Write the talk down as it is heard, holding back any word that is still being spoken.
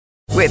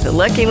With the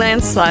Lucky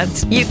Land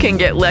Slots, you can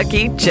get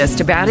lucky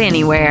just about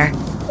anywhere.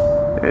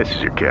 This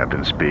is your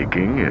captain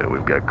speaking.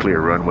 We've got clear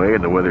runway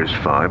and the weather's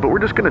fine, but we're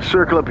just going to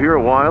circle up here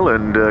a while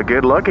and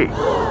get lucky.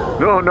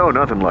 No,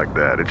 nothing like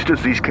that. It's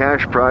just these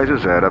cash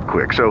prizes add up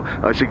quick. So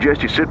I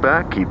suggest you sit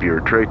back, keep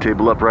your tray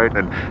table upright,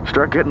 and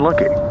start getting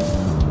lucky.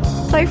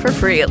 Play for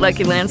free at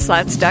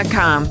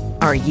LuckyLandSlots.com.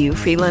 Are you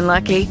feeling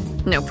lucky?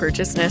 No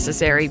purchase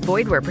necessary.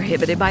 Void where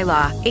prohibited by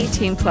law.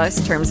 18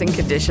 plus terms and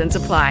conditions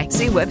apply.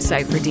 See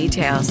website for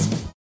details.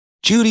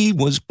 Judy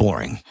was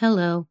boring.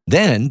 Hello.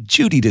 Then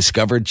Judy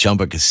discovered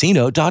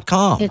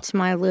ChumbaCasino.com. It's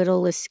my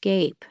little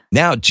escape.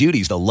 Now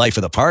Judy's the life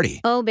of the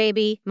party. Oh,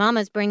 baby,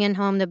 mama's bringing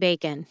home the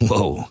bacon.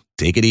 Whoa,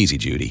 take it easy,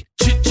 Judy.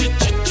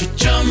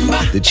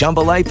 The Chumba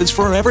life is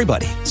for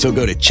everybody. So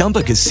go to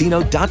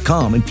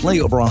ChumbaCasino.com and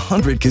play over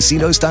 100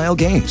 casino-style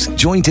games.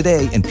 Join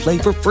today and play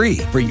for free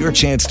for your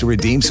chance to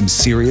redeem some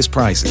serious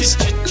prizes.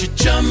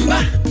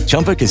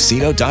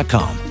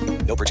 ChumbaCasino.com.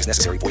 No purchase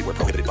necessary. Void where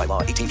prohibited by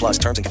law. 18 plus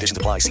terms and conditions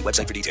apply. See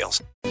website for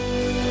details.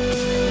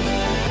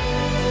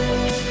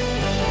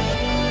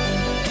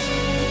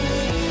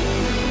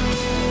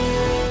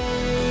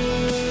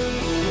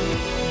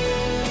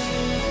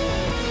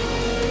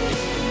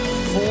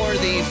 For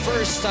the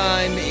first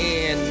time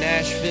in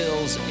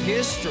Nashville's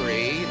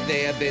history,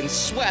 they have been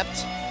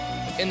swept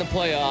in the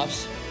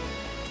playoffs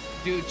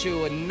due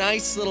to a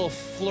nice little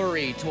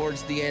flurry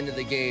towards the end of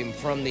the game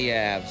from the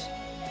Avs.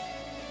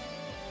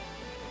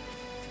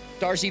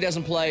 Darcy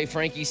doesn't play.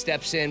 Frankie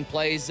steps in,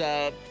 plays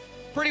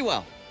pretty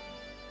well.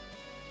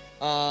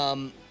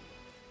 Avs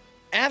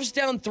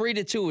down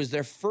 3-2 is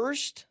their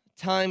first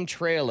time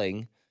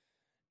trailing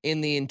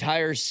in the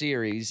entire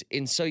series.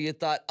 And so you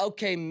thought,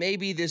 okay,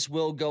 maybe this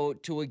will go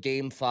to a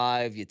game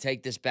 5. You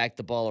take this back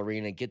to Ball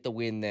Arena, get the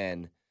win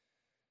then.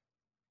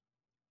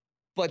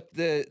 But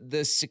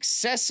the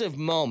successive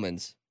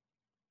moments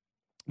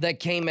that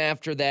came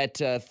after that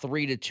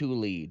 3-2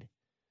 lead,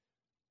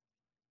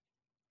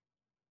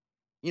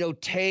 you know,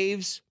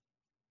 Taves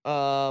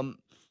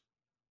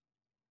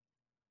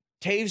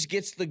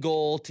gets the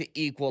goal to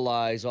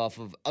equalize off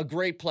of a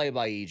great play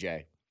by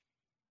EJ.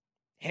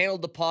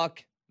 Handled the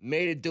puck,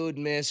 made a dude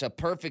miss, a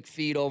perfect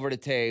feed over to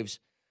Taves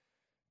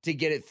to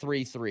get it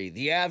 3-3.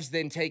 The Avs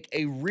then take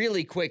a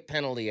really quick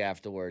penalty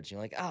afterwards.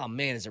 You're like, oh,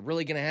 man, is it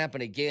really going to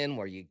happen again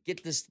where you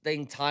get this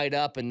thing tied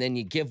up and then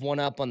you give one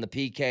up on the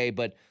PK?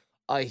 But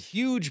a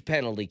huge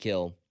penalty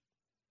kill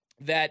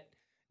that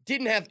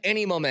didn't have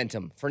any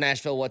momentum for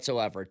Nashville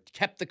whatsoever.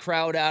 Kept the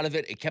crowd out of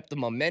it. It kept the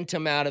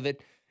momentum out of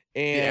it.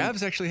 And the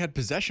Avs actually had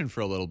possession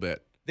for a little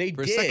bit. They did.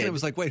 For a second, it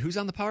was like, wait, who's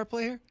on the power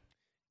play here?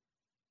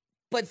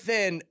 But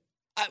then,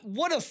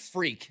 what a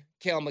freak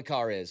Cale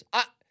Makar is.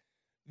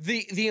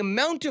 The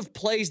amount of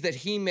plays that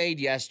he made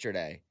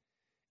yesterday,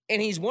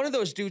 and he's one of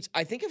those dudes,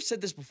 I think I've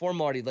said this before,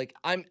 Marty, like,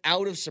 I'm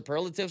out of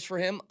superlatives for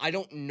him. I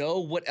don't know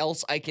what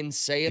else I can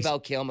say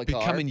about Cale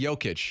Makar. Becoming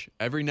Jokic.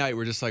 Every night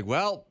we're just like,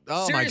 well,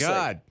 oh Seriously. My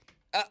God.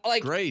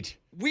 Great.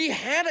 We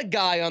had a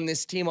guy on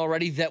this team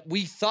already that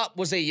we thought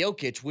was a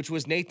Jokic, which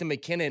was Nathan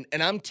McKinnon.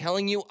 And I'm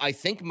telling you, I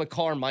think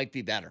Makar might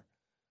be better.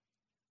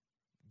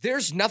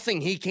 There's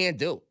nothing he can't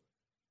do.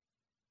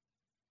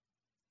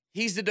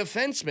 He's the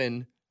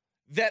defenseman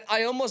that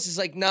I almost is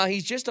like, nah,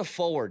 he's just a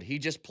forward. He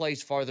just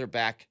plays farther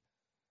back.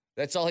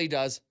 That's all he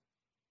does.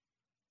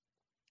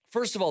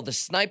 First of all, the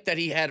snipe that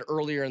he had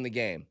earlier in the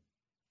game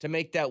to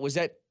make that, was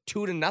that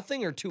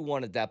 2-0 or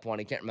 2-1 at that point?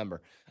 I can't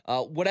remember.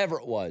 Whatever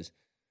it was.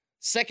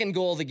 Second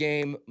goal of the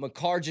game,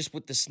 Makar just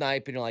with the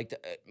snipe, and you're like,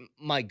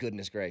 my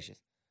goodness gracious.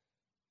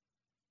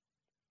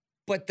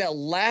 But the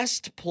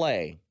last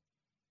play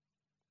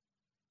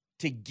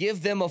to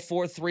give them a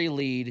 4-3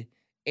 lead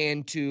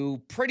and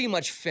to pretty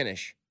much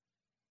finish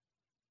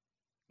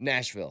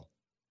Nashville,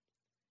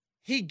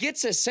 he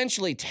gets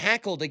essentially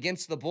tackled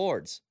against the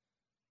boards,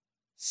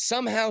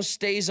 somehow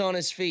stays on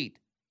his feet,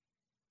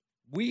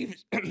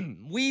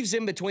 weaves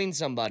in between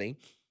somebody,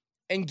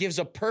 and gives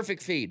a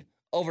perfect feed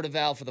over to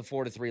Val for the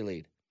 4-3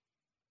 lead.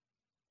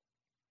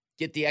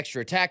 Get the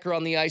extra attacker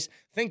on the ice.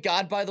 Thank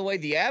God, by the way,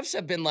 the Avs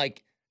have been,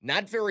 like,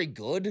 not very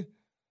good.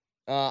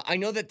 I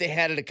know that they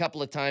had it a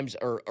couple of times,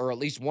 or at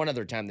least one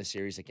other time this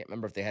series. I can't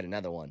remember if they had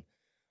another one.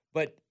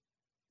 But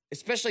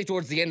especially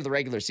towards the end of the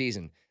regular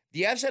season,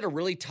 the Avs had a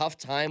really tough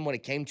time when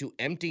it came to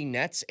empty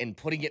nets and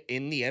putting it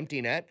in the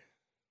empty net.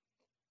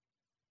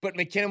 But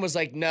McKinnon was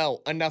like,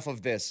 no, enough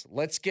of this.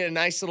 Let's get a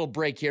nice little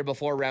break here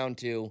before round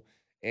 2.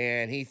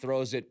 And he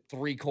throws it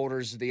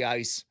 3/4 of the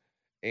ice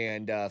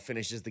and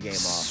finishes the game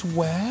off.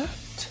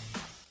 Swept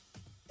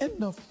in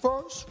the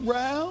first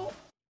round?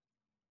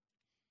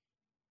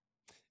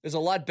 It was a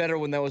lot better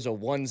when that was a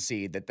 1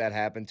 seed that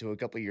happened to a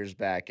couple years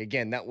back.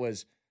 Again, that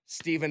was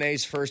Stephen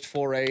A's first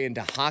foray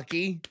into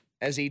hockey,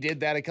 as he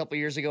did that a couple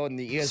years ago, and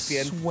the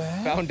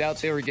ESPN found out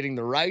they were getting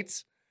the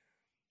rights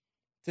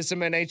to some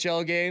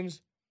NHL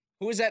games.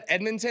 Who was that?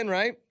 Edmonton,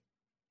 right?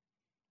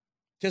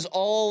 Because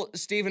all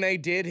Stephen A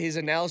did, his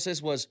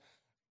analysis was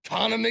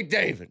Connor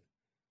McDavid,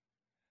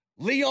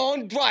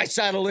 Leon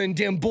Draisaitl and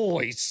them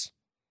boys.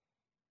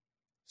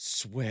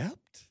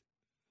 Swept?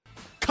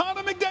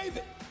 Connor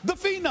McDavid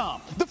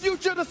phenom, the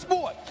future of the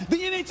sport, the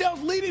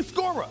NHL's leading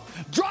scorer,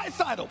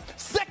 Draisaitl,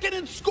 second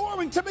in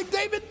scoring to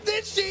McDavid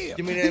this year.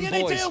 Give me the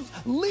them boys. NHL's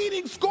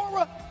leading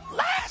scorer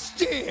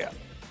last year.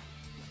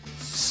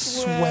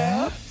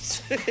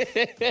 Swept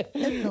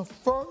in the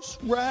first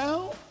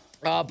round.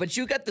 But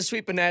you got the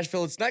sweep of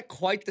Nashville. It's not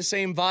quite the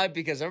same vibe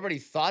because everybody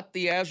thought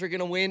the Avs were going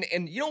to win.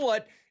 And you know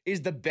what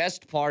is the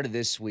best part of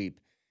this sweep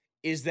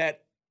is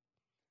that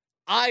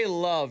I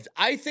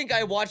think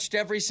I watched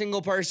every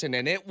single person,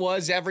 and it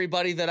was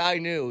everybody that I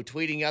knew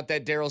tweeting out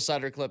that Daryl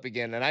Sutter clip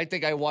again. And I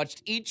think I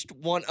watched each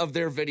one of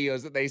their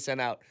videos that they sent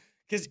out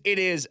because it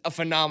is a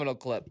phenomenal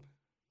clip.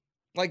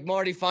 Like,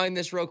 Marty, find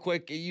this real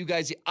quick. You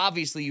guys,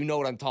 obviously, you know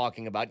what I'm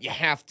talking about. You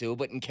have to,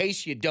 but in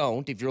case you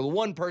don't, if you're the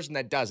one person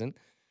that doesn't,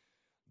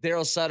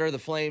 Daryl Sutter, the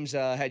Flames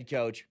head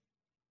coach,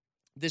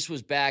 this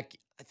was back,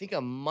 I think,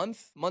 a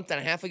month and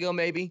a half ago,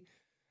 maybe.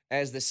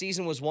 As the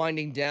season was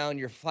winding down,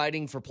 you're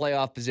fighting for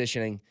playoff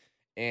positioning,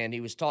 and he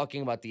was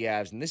talking about the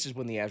Avs, and this is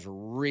when the Avs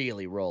were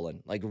really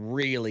rolling, like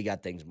really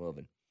got things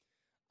moving.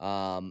 He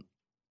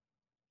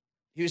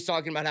was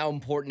talking about how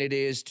important it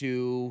is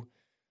to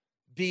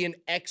be an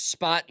X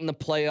spot in the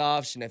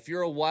playoffs, and if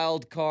you're a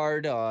wild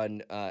card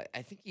on,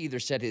 I think he either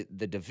said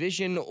the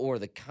division or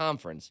the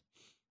conference,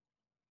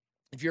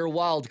 if you're a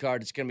wild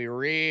card, it's going to be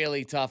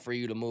really tough for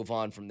you to move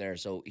on from there.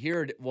 So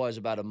here it was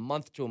about a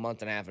month to a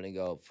month and a half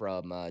ago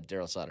from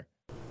Daryl Sutter.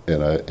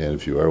 And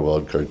if you are a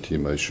wild card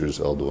team, I sure as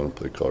hell don't want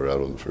to play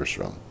Colorado in the first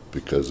round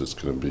because it's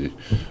going to be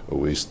a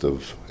waste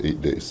of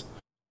 8 days.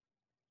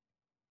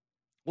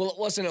 Well, it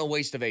wasn't a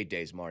waste of 8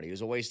 days, Marty. It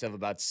was a waste of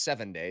about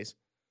 7 days.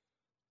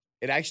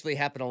 It actually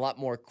happened a lot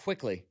more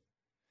quickly.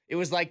 It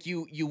was like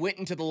you went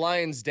into the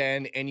lion's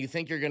den and you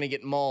think you're going to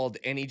get mauled,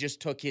 and he just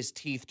took his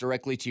teeth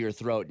directly to your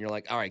throat, and you're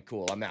like, all right,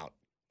 cool, I'm out.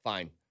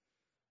 Fine.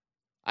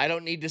 I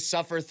don't need to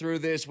suffer through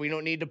this. We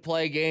don't need to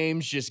play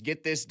games. Just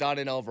get this done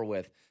and over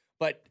with.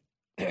 But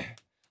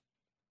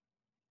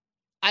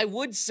I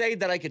would say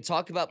that I could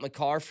talk about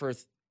Makar for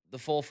the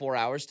full 4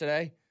 hours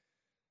today,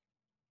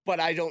 but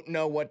I don't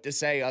know what to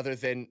say other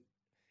than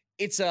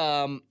it's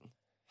my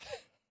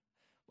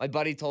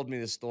buddy told me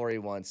this story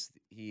once.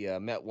 He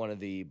met one of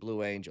the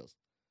Blue Angels,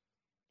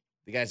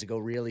 the guys that go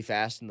really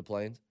fast in the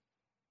planes.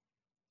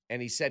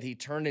 And he said he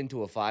turned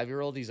into a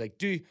 5-year-old. He's like,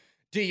 do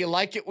you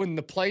like it when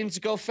the planes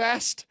go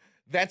fast?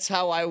 That's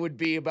how I would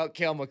be about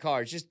Cale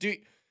Makar. Just do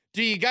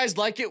you guys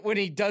like it when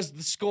he does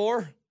the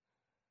score?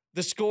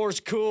 The score's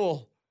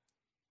cool.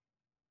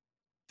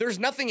 There's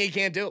nothing he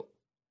can't do.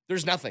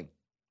 There's nothing.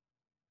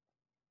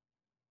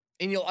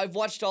 And I've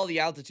watched all the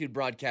altitude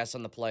broadcasts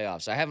on the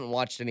playoffs. I haven't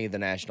watched any of the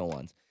national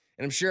ones.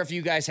 And I'm sure if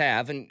you guys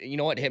have, and you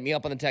know what, hit me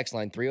up on the text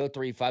line,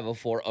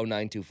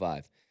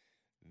 303-504-0925.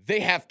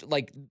 They have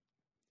to,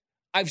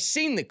 I've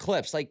seen the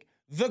clips.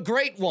 The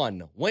great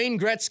one, Wayne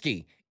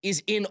Gretzky,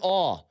 is in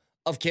awe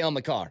of Cale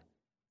Makar.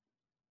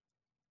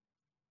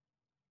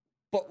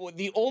 But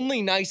the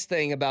only nice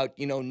thing about,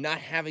 not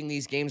having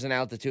these games on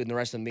altitude and the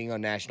rest of them being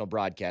on national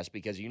broadcast,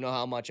 because you know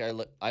how much I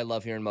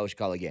love hearing Moshe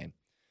call a game.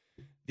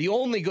 The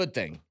only good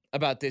thing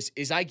about this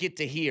is I get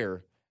to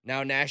hear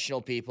now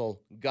national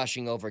people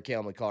gushing over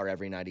Cale Makar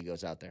every night he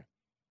goes out there.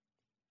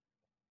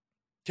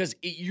 Because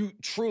you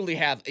truly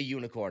have a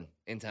unicorn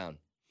in town.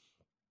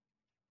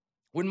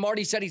 When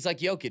Marty said he's like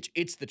Jokic,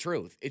 it's the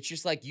truth. It's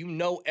just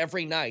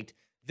every night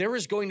there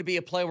is going to be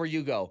a play where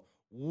you go,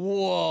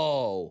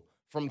 whoa,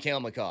 from Cale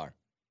Makar.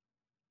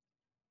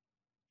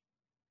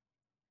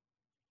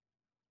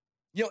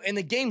 And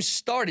the game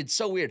started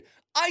so weird.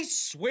 I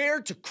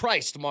swear to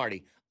Christ,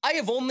 Marty, I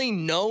have only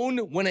known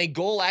when a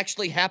goal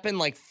actually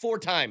happened 4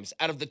 times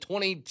out of the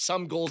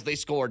 20-some goals they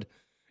scored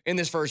in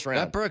this first round.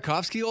 That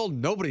Burakovsky goal,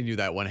 nobody knew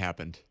that one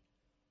happened.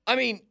 I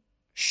mean,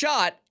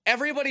 shot,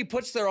 everybody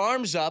puts their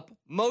arms up,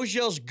 Moj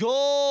yells,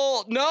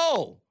 goal,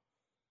 no.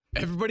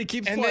 Everybody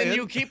keeps playing. And then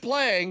you keep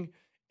playing,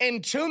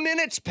 and 2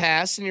 minutes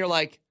pass, and you're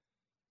like,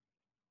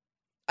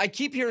 I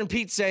keep hearing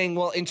Pete saying,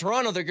 well, in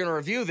Toronto, they're going to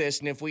review this,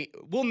 and if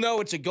we'll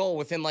know it's a goal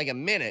within a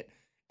minute,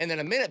 and then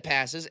a minute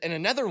passes, and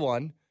another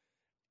one,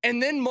 and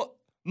then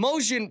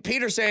Moj and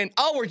Peter saying,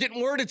 oh, we're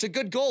getting word it's a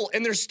good goal,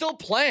 and they're still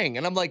playing.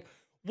 And I'm like,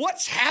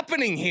 what's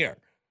happening here?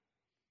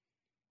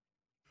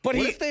 But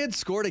what if they had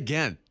scored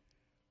again?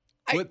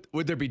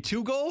 Would there be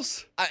 2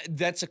 goals?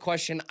 That's a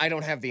question I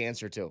don't have the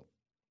answer to.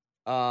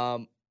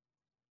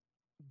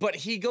 But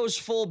he goes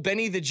full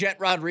Benny the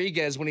Jet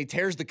Rodriguez when he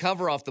tears the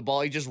cover off the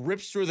ball. He just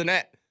rips through the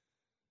net.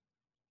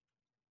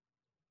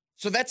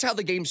 So that's how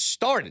the game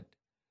started.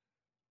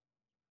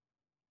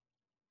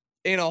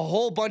 And a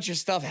whole bunch of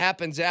stuff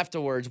happens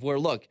afterwards where,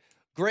 look,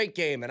 great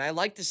game. And I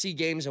like to see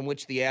games in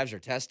which the Avs are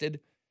tested.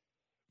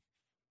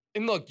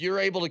 And look, you're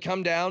able to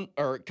come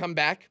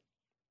back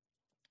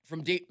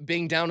from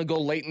being down a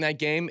goal late in that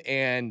game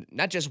and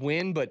not just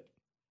win, but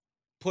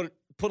put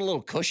a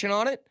little cushion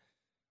on it.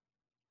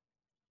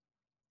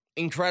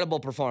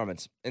 Incredible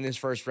performance in this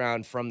first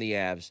round from the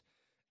Avs.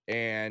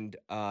 And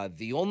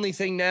the only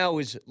thing now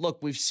is,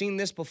 look, we've seen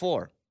this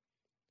before.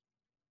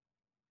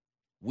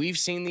 We've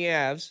seen the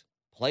Avs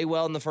play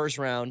well in the first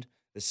round.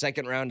 The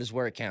second round is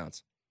where it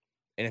counts.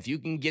 And if you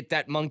can get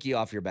that monkey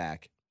off your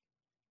back,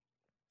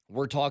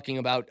 we're talking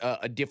about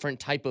a different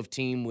type of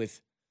team with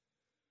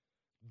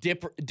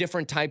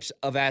different types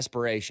of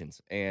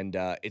aspirations. And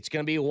it's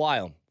going to be a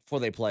while before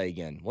they play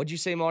again. What'd you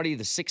say, Marty?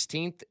 The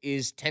 16th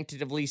is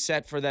tentatively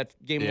set for that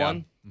game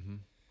one? Mm-hmm.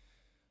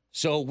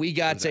 So we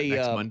got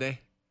next Monday?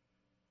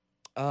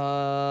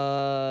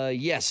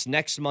 Yes,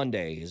 next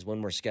Monday is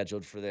when we're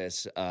scheduled for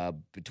this.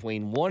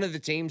 Between one of the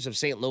teams of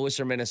St. Louis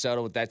or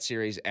Minnesota with that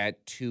series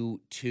at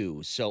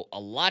 2-2. So a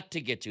lot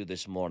to get to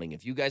this morning.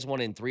 If you guys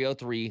want in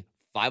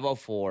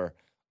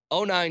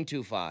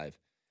 303-504-0925.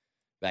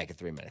 Back in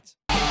 3 minutes.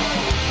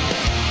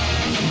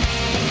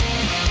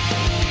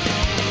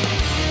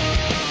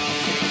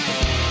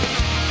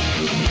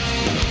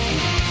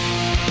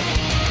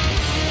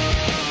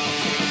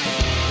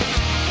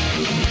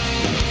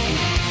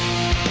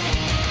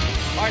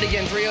 All right,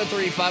 again,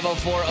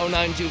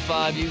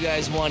 303-504-0925. You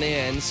guys want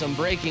in. Some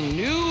breaking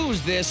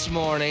news this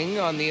morning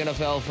on the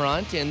NFL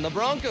front and the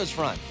Broncos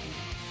front.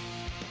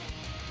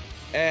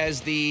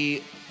 As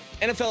the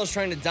NFL is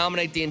trying to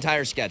dominate the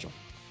entire schedule.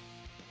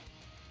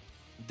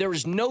 There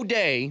is no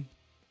day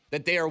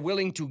that they are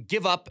willing to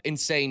give up and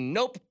say,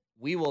 nope,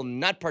 we will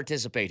not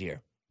participate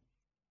here.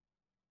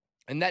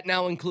 And that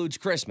now includes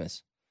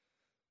Christmas.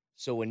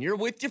 So when you're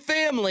with your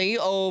family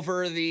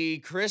over the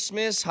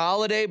Christmas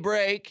holiday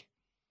break,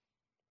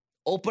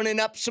 opening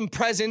up some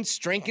presents,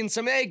 drinking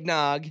some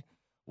eggnog,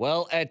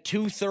 well, at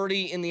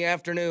 2:30 in the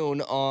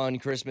afternoon on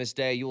Christmas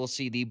Day, you will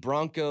see the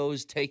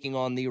Broncos taking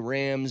on the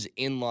Rams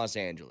in Los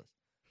Angeles.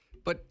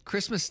 But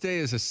Christmas Day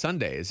is a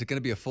Sunday. Is it going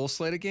to be a full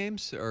slate of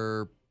games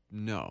or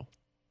no?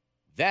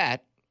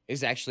 That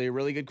is actually a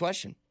really good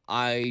question.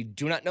 I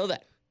do not know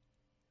that.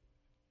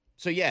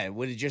 So, yeah,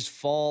 would it just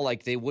fall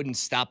like they wouldn't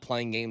stop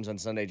playing games on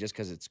Sunday just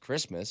because it's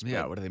Christmas?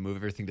 Yeah, what do they move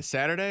everything to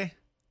Saturday?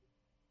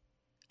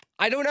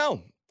 I don't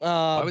know.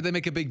 Why would they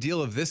make a big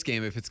deal of this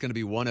game if it's going to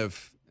be one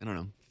of,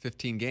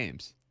 15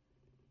 games?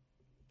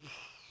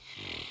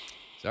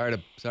 Sorry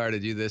to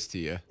do this to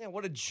you. Yeah,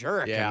 what a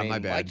jerk. Yeah, my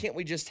bad. Why can't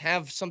we just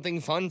have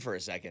something fun for a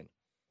second?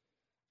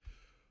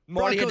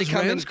 Marty had to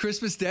come in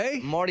Christmas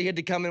Day? Marty had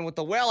to come in with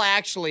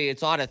actually,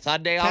 it's on a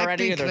Sunday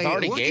already. There's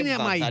already games on Sunday. Looking at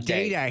my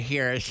data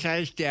here, it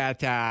says that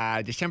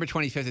December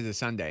 25th is a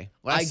Sunday.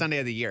 Last Sunday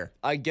of the year.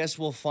 I guess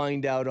we'll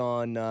find out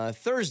on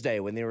Thursday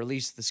when they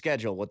release the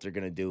schedule what they're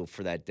going to do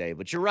for that day.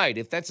 But you're right.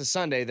 If that's a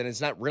Sunday, then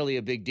it's not really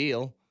a big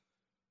deal.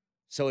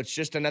 So it's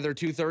just another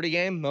 2:30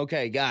 game?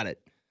 Okay, got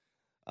it.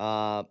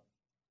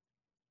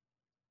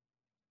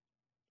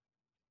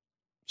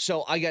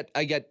 So I got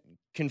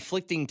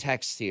conflicting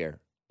texts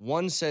here.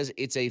 One says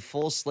it's a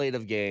full slate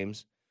of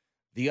games.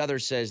 The other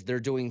says they're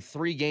doing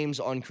 3 games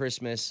on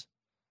Christmas.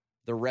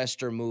 The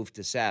rest are moved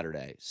to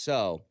Saturday.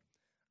 So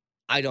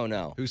I don't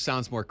know. Who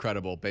sounds more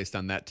credible based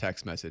on that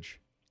text message?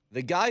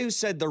 The guy who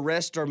said the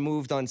rest are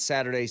moved on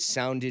Saturday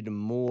sounded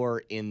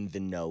more in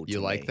the know to You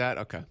like me. that?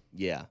 Okay.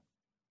 Yeah.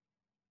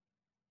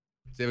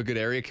 Does he have a good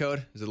area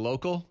code? Is it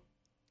local?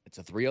 It's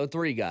a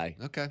 303 guy.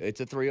 Okay. It's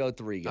a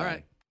 303 guy. All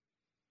right.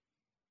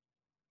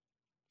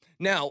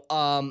 Now,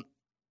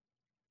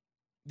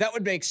 that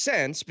would make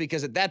sense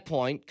because at that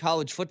point,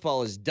 college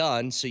football is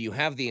done, so you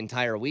have the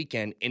entire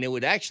weekend, and it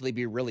would actually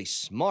be really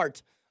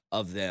smart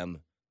of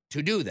them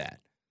to do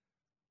that.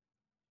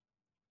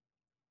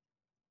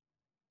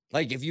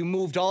 Like, if you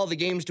moved all the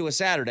games to a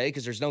Saturday,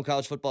 because there's no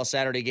college football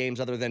Saturday games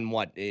other than,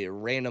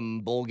 random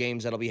bowl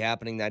games that'll be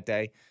happening that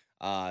day,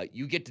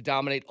 you get to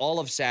dominate all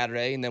of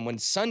Saturday, and then when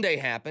Sunday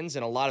happens,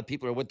 and a lot of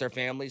people are with their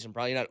families and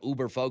probably not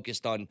uber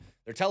focused on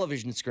their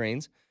television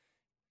screens,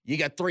 you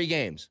got 3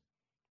 games.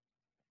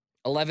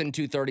 11,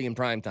 2:30 in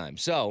prime time.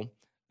 So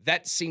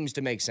that seems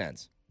to make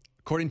sense.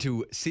 According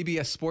to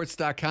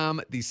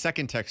CBSSports.com, the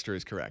second texter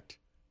is correct.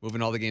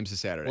 Moving all the games to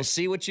Saturday. Well,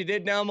 see what you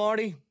did now,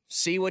 Marty?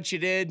 See what you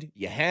did?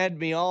 You had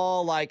me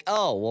all like,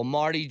 oh, well,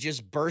 Marty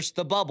just burst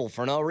the bubble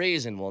for no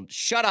reason. Well,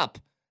 shut up.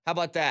 How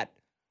about that?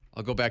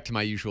 I'll go back to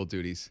my usual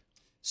duties.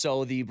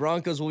 So the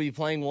Broncos will be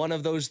playing one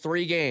of those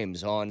 3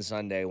 games on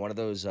Sunday, one of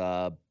those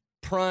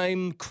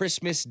prime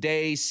Christmas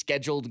Day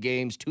scheduled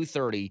games,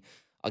 2:30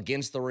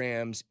 against the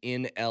Rams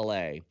in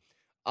L.A.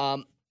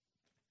 And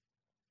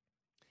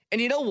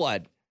you know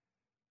what?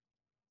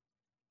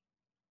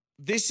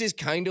 This is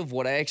kind of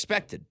what I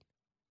expected.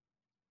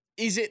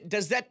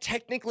 Does that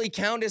technically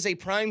count as a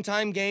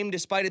primetime game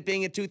despite it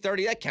being at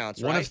 2:30? That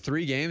counts, right? One of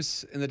 3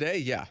 games in the day,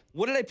 yeah.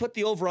 What did I put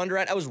the over-under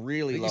at? I was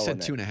really low. You said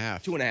on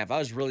that. 2.5. 2.5. I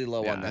was really low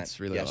on that that's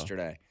really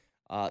yesterday.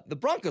 The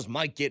Broncos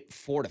might get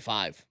 4 to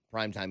 5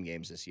 primetime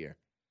games this year.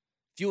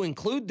 If you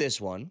include this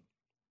one,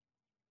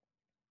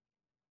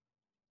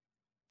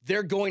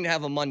 they're going to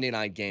have a Monday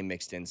night game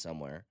mixed in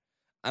somewhere.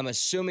 I'm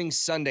assuming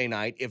Sunday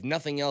night. If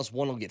nothing else,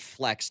 one will get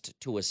flexed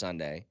to a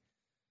Sunday.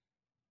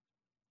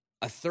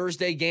 A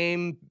Thursday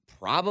game,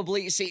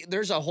 probably. See,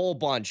 there's a whole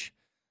bunch.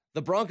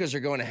 The Broncos are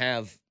going to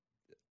have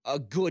a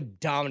good,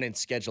 dominant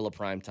schedule of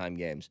primetime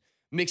games.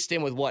 Mixed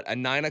in with what? A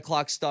 9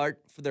 o'clock start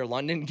for their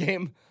London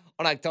game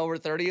on October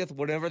 30th,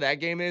 whatever that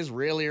game is,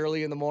 really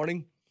early in the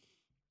morning.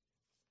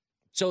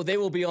 So they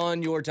will be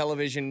on your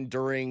television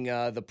during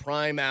the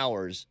prime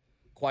hours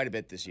quite a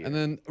bit this year. And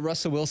then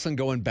Russell Wilson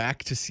going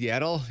back to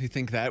Seattle. You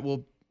think that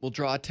will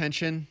draw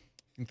attention?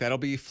 Think that'll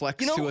be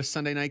flexed to a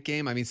Sunday night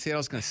game? I mean,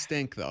 Seattle's going to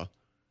stink, though.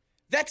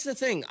 That's the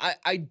thing.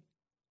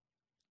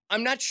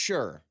 I'm not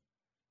sure.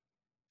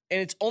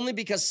 And it's only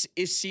because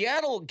if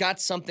Seattle got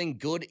something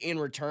good in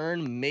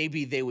return,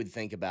 maybe they would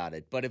think about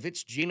it. But if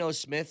it's Geno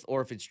Smith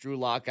or if it's Drew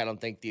Lock, I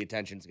don't think the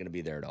attention's going to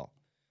be there at all.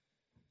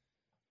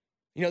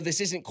 You know,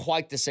 this isn't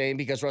quite the same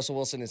because Russell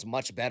Wilson is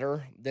much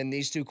better than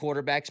these two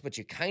quarterbacks, but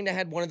you kind of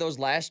had one of those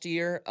last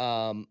year.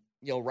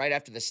 Right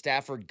after the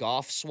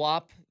Stafford-Goff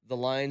swap, the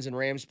Lions and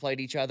Rams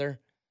played each other,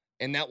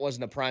 and that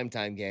wasn't a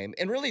primetime game.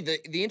 And really,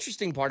 the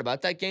interesting part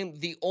about that game,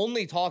 the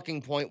only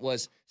talking point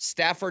was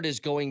Stafford is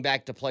going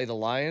back to play the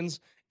Lions,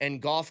 and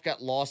Goff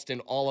got lost in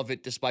all of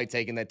it despite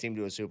taking that team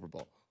to a Super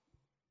Bowl.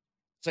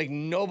 It's like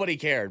nobody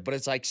cared, but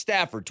it's like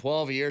Stafford,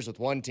 12 years with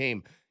one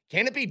team.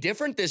 Can it be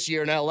different this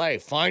year in L.A.?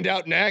 Find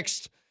out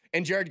next.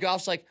 And Jared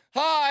Goff's like,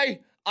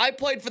 hi, I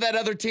played for that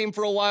other team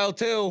for a while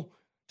too.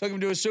 Took him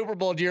to a Super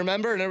Bowl. Do you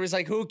remember? And everybody's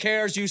like, who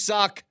cares? You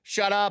suck.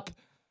 Shut up.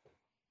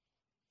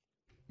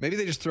 Maybe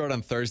they just throw it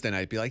on Thursday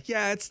night. Be like,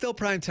 yeah, it's still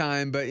prime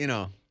time, but,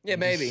 Yeah,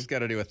 maybe. Just got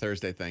to do a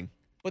Thursday thing.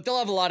 But they'll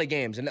have a lot of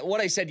games. And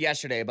what I said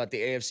yesterday about the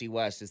AFC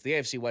West is the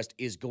AFC West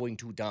is going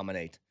to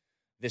dominate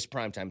this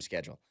primetime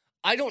schedule.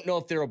 I don't know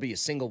if there will be a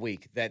single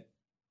week that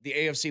the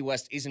AFC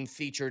West isn't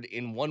featured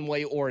in one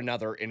way or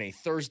another in a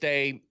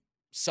Thursday,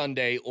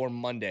 Sunday, or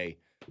Monday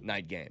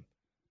night game.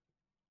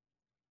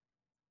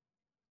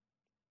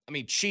 I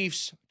mean,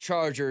 Chiefs,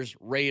 Chargers,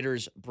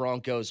 Raiders,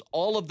 Broncos,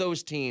 all of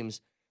those teams,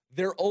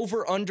 their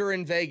over-under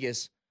in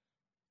Vegas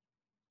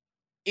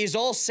is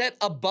all set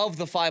above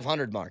the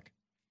 500 mark.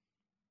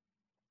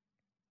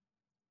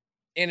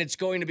 And it's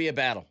going to be a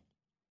battle.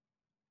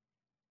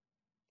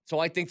 So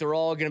I think they're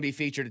all going to be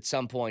featured at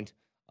some point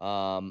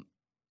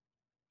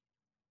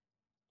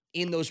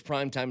in those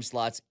primetime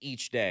slots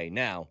each day.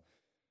 Now,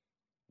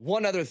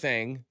 one other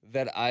thing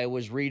that I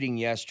was reading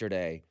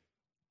yesterday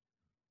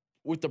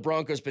with the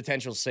Broncos'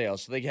 potential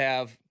sales. So they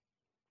have,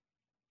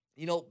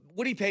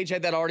 Woody Page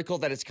had that article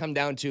that it's come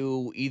down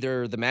to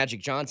either the Magic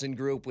Johnson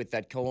group with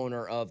that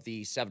co-owner of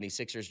the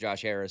 76ers,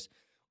 Josh Harris,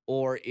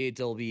 or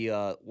it'll be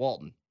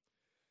Walton.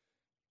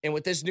 And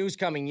with this news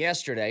coming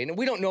yesterday, and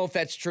we don't know if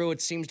that's true.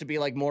 It seems to be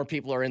like more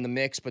people are in the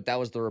mix, but that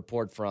was the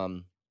report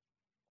from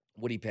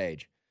Woody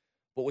Page.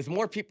 But with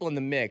more people in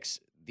the mix,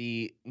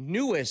 the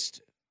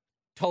newest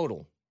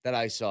total that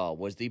I saw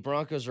was the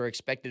Broncos are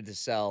expected to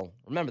sell.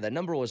 Remember, that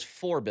number was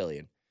 $4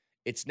 billion.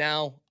 It's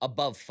now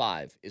above $5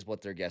 billion is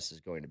what their guess is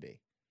going to be.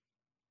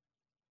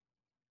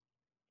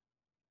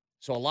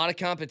 So a lot of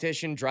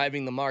competition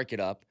driving the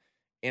market up.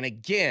 And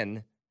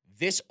again,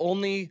 this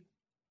only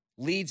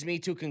leads me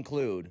to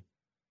conclude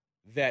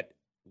that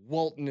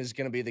Walton is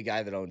going to be the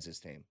guy that owns his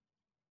team.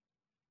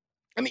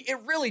 I mean, it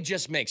really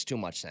just makes too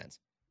much sense.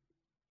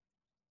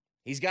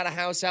 He's got a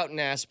house out in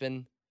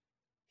Aspen.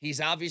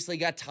 He's obviously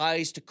got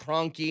ties to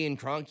Kroenke, and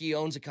Kroenke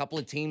owns a couple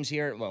of teams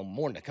here. Well,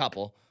 more than a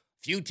couple.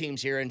 Few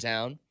teams here in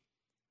town.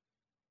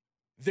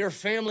 Their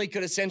family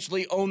could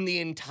essentially own the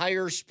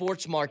entire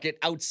sports market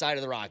outside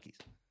of the Rockies.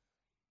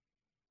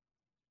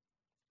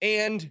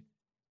 And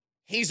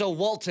he's a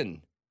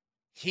Walton.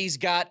 He's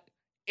got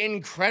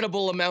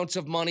incredible amounts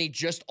of money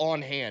just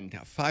on hand.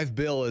 Yeah, $5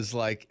 billion is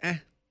like,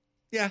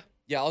 yeah.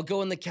 Yeah, I'll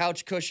go in the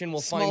couch cushion.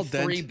 We'll Small find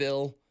dent. $3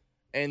 billion,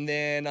 and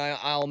then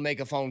I'll make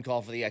a phone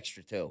call for the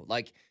extra $2 billion.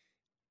 Like,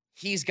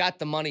 he's got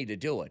the money to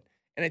do it.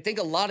 And I think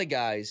a lot of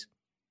guys,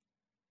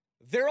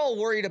 they're all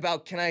worried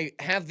about, can I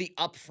have the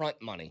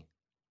upfront money?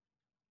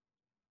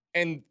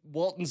 And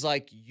Walton's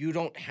like, you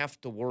don't have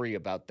to worry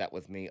about that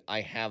with me.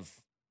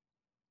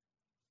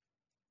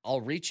 I'll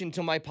reach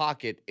into my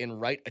pocket and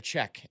write a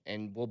check,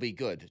 and we'll be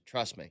good.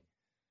 Trust me.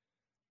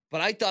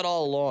 But I thought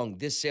all along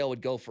this sale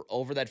would go for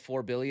over that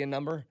 $4 billion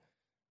number,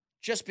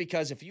 just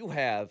because if you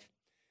have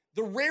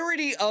the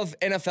rarity of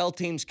NFL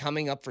teams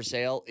coming up for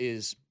sale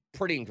is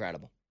pretty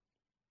incredible,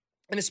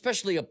 and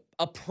especially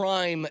a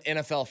prime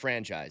NFL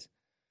franchise.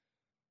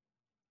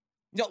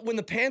 When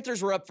the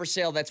Panthers were up for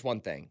sale, that's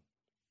one thing.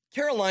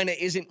 Carolina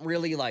isn't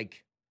really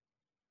like,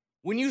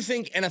 when you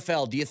think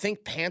NFL, do you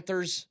think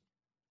Panthers?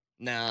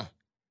 Nah.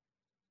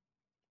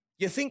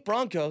 You think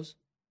Broncos.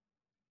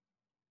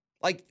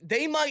 Like,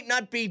 they might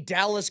not be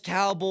Dallas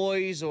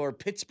Cowboys or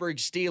Pittsburgh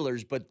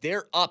Steelers, but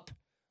they're up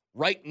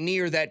right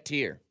near that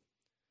tier.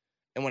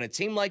 And when a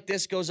team like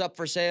this goes up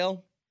for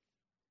sale,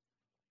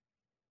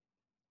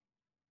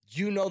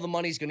 the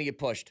money's going to get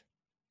pushed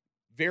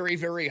very,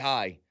 very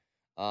high,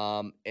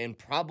 and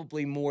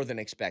probably more than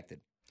expected.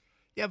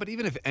 Yeah, but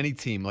even if any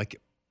team, like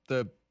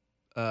the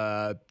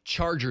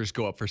Chargers,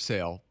 go up for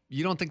sale,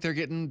 you don't think they're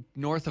getting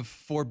north of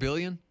 $4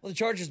 billion? Well, the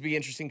Chargers would be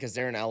interesting because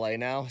they're in LA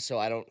now, so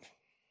I don't.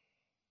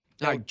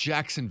 Like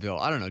Jacksonville,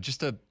 I don't know,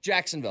 just a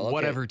Jacksonville, okay.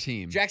 whatever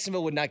team.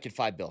 Jacksonville would not get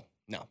 $5 billion.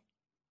 No,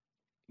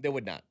 they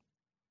would not.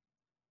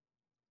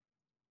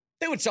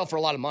 They would sell for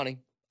a lot of money.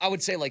 I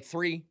would say like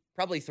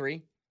probably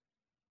 3,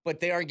 but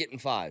they aren't getting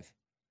 5.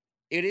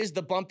 It is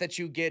the bump that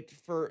you get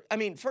for, I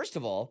mean, first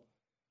of all,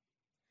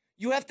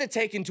 you have to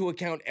take into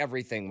account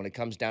everything when it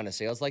comes down to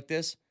sales like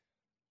this.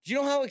 Do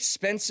you know how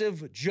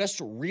expensive just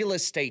real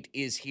estate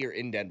is here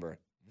in Denver?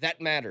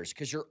 That matters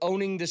because you're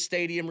owning the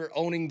stadium, you're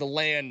owning the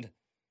land,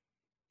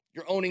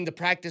 you're owning the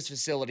practice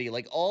facility,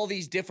 like all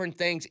these different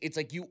things. It's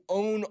like you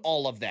own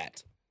all of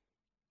that.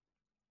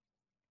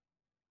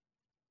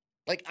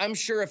 Like, I'm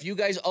sure if you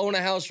guys own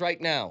a house right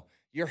now,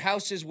 your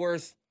house is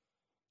worth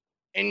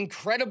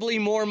incredibly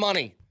more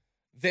money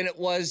than it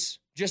was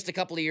just a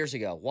couple of years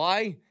ago.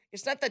 Why?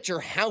 It's not that your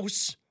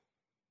house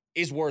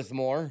is worth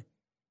more.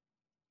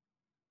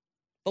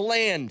 The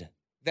land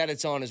that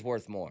it's on is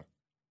worth more.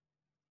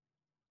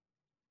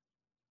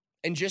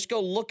 And just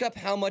go look up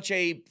how much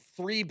a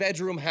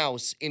 3-bedroom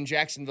house in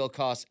Jacksonville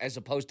costs as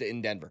opposed to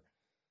in Denver.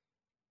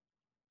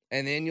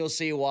 And then you'll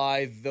see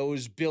why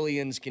those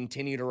billions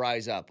continue to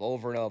rise up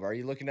over and over. Are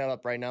you looking that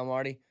up right now,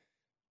 Marty?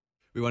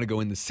 We want to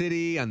go in the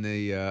city, on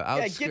the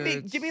outskirts. Yeah,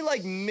 give me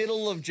like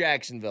middle of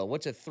Jacksonville.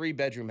 What's a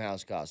 3-bedroom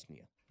house costing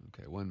you?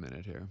 Okay, 1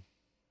 minute here.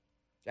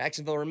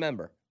 Jacksonville,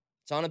 remember,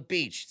 it's on a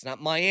beach. It's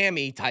not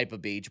Miami type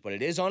of beach, but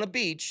it is on a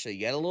beach, so you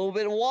get a little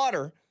bit of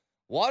water.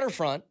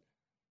 Waterfront.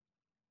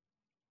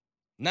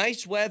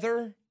 Nice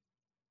weather.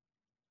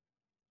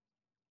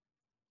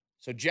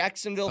 So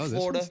Jacksonville,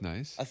 Florida, this one's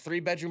nice. A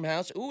 3-bedroom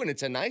house. Ooh, and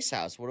it's a nice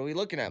house. What are we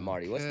looking at,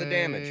 Marty? What's the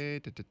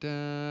damage?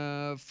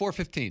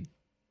 415.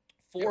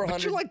 400.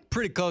 But you're like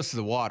pretty close to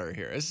the water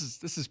here.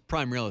 This is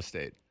prime real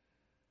estate.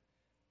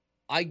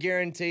 I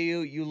guarantee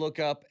you look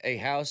up a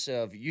house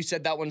of, you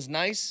said that one's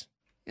nice?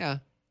 Yeah.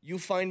 You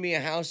find me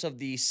a house of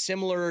the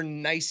similar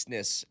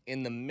niceness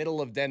in the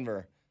middle of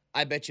Denver.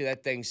 I bet you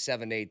that thing's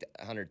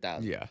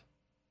 700,000-800,000. Yeah.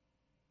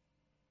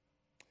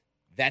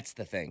 That's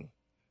the thing.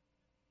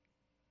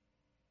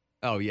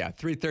 Oh, yeah.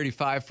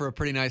 $335 for a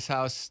pretty nice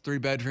house,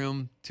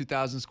 3-bedroom,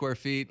 2,000 square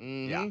feet.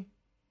 Mm-hmm. Yeah.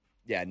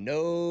 Yeah,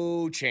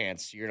 no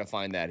chance you're going to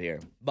find that here.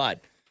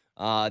 But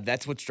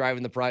that's what's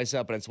driving the price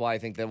up, and it's why I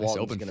think that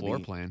Walton's going to be. Open floor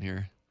plan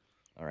here.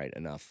 All right,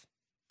 enough.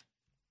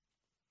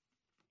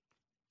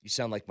 You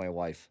sound like my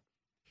wife.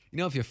 You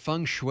know, if you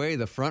feng shui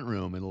the front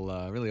room,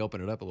 it'll really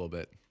open it up a little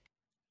bit.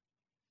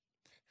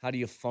 How do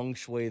you feng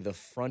shui the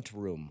front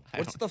room?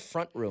 What's the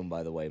front room,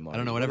 by the way, Marty? I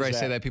don't know. Whenever I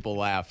say that, people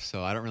laugh,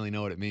 so I don't really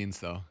know what it means,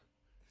 though.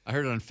 I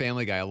heard it on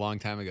Family Guy a long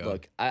time ago.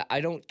 Look,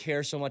 I don't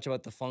care so much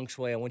about the feng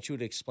shui. I want you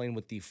to explain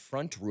what the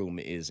front room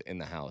is in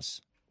the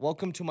house.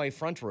 Welcome to my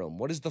front room.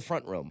 What is the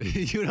front room?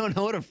 You don't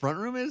know what a front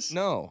room is?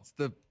 No. It's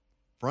the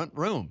front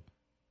room.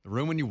 The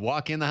room when you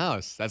walk in the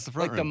house. That's the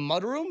front room. Like the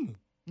mud room?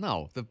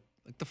 No, the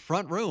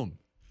front room.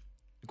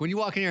 Like when you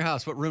walk in your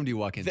house, what room do you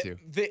walk into?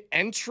 The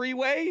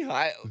entryway?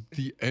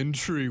 The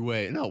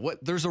entryway. No,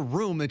 what? There's a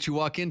room that you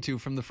walk into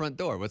from the front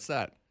door. What's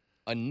that?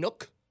 A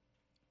nook?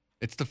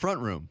 It's the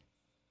front room.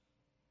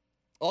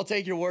 I'll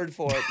take your word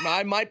for it.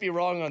 I might be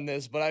wrong on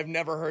this, but I've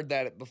never heard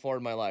that before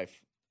in my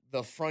life.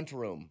 The front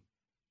room.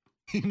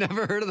 You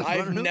never heard of the front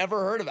room? I've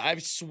never heard of it. I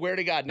swear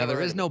to God, never. Now,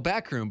 there is no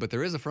back room, but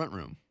there is a front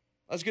room.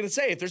 I was going to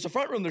say, if there's a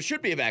front room, there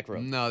should be a back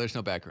room. No, there's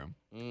no back room.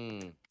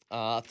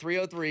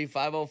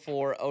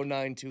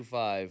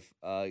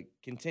 303-504-0925.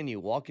 Continue.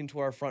 Walk into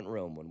our front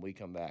room when we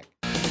come back.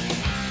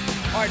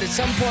 All right, at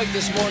some point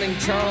this morning,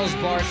 Charles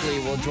Barkley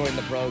will join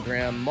the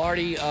program.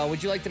 Marty,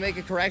 would you like to make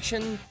a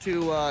correction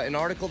to an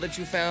article that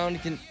you found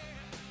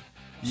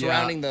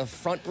surrounding the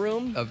front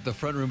room? The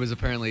front room is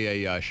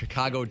apparently a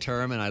Chicago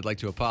term, and I'd like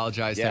to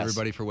apologize to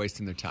everybody for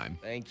wasting their time.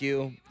 Thank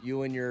you.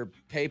 You and your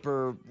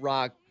paper,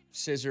 rock,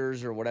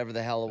 scissors, or whatever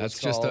the hell it was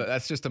called.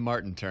 That's just a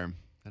Martin term.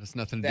 That has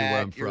nothing to do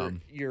where I'm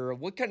from. You're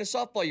what kind of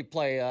softball you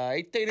play?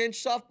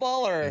 18-inch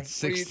softball or? It's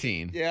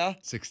 16. Yeah?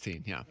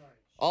 16, yeah.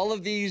 All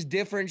of these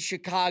different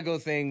Chicago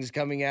things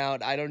coming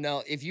out. I don't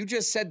know. If you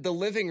just said the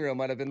living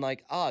room, I'd have been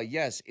like,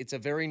 yes, it's a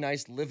very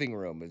nice living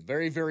room. It's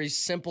very, very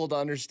simple to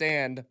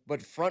understand, but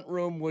front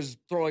room was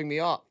throwing me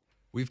off.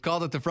 We've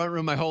called it the front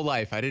room my whole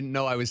life. I didn't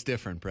know I was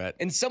different, Brett.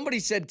 And somebody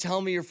said,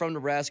 tell me you're from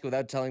Nebraska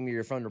without telling me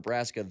you're from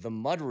Nebraska. The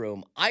mud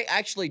room. I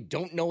actually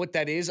don't know what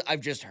that is.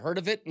 I've just heard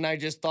of it, and I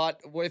just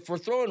thought, well, if we're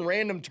throwing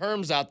random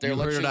terms out there,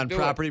 let's just do it. You heard it on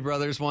Property it.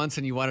 Brothers once,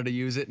 and you wanted to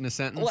use it in a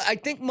sentence? Well, I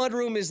think mud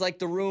room is like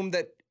the room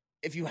that,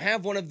 if you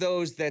have one of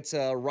those that's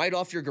right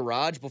off your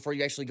garage before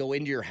you actually go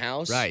into your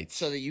house. Right.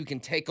 So that you can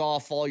take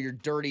off all your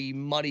dirty,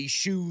 muddy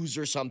shoes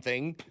or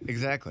something.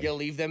 Exactly. You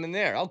leave them in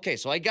there. Okay,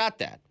 so I got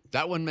that.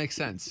 That one makes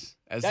sense.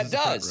 That does.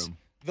 Front room.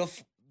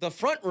 The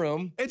front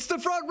room. It's the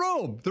front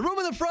room. The room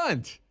in the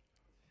front.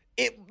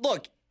 It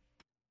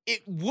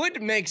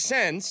would make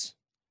sense,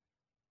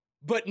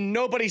 but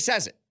nobody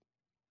says it.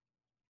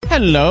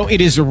 Hello,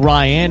 it is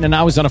Ryan, and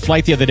I was on a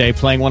flight the other day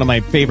playing one of my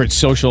favorite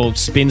social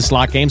spin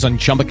slot games on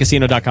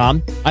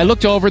ChumbaCasino.com. I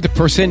looked over at the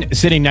person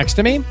sitting next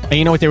to me, and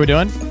you know what they were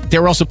doing? They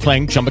were also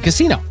playing Chumba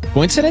Casino.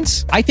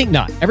 Coincidence? I think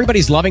not.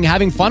 Everybody's loving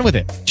having fun with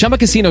it. Chumba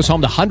Casino is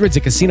home to hundreds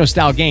of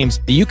casino-style games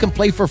that you can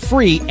play for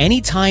free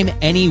anytime,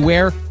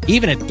 anywhere,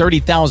 even at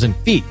 30,000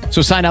 feet.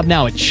 So sign up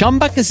now at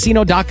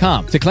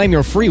ChumbaCasino.com to claim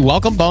your free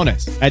welcome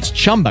bonus. That's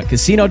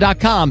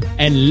ChumbaCasino.com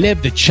and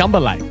live the Chumba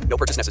life. No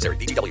purchase necessary.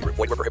 VGW. Void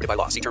where prohibited by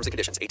law. See terms and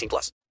conditions.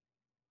 18+.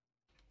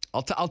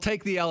 I'll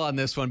take the L on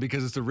this one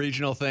because it's a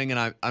regional thing,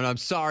 and I'm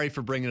sorry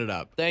for bringing it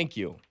up. Thank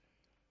you.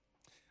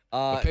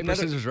 Paper,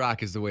 scissors,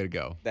 rock is the way to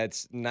go.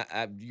 That's not.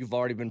 You've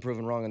already been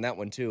proven wrong on that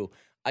one too.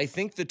 I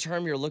think the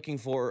term you're looking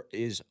for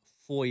is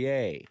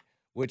foyer,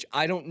 which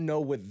I don't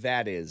know what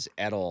that is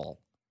at all.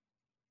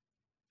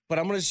 But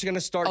I'm just going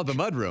to start. Oh, the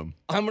mud room.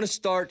 I'm going to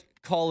start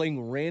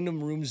calling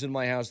random rooms in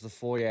my house the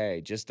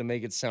foyer just to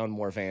make it sound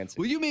more fancy.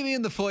 Will you meet me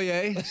in the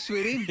foyer,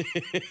 sweetie?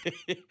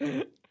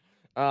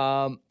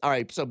 All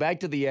right, so back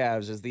to the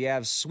Avs. As the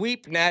Avs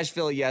sweep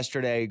Nashville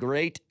yesterday,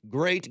 great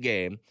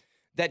game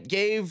that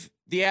gave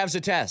the Avs a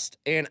test.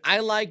 And I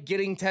like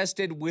getting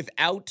tested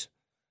without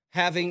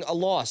having a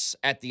loss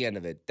at the end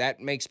of it. That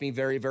makes me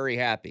very, very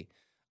happy.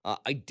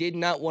 I did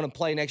not want to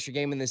play an extra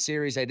game in this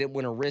series. I didn't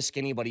want to risk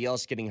anybody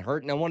else getting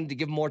hurt, and I wanted to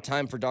give more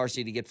time for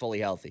Darcy to get fully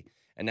healthy.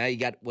 And now you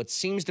got what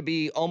seems to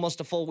be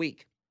almost a full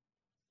week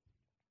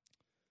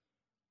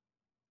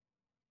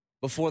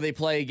before they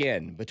play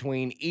again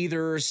between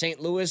either St.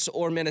 Louis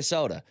or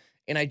Minnesota.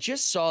 And I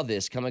just saw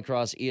this come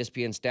across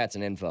ESPN Stats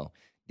and Info.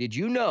 Did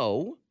you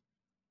know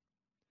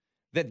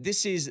that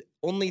this is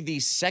only the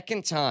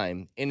second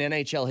time in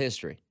NHL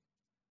history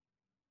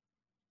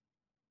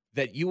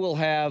that you will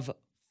have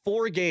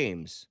 4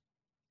 games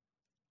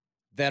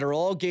that are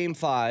all game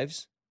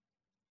 5s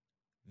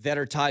that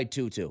are tied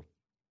 2-2?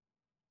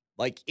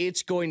 Like,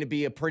 it's going to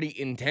be a pretty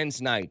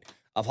intense night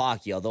of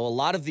hockey. Although a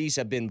lot of these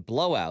have been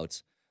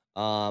blowouts,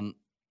 you're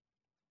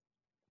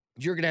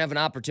going to have an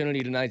opportunity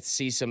tonight to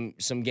see some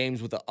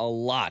games with a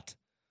lot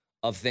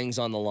of things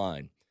on the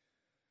line.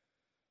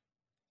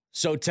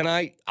 So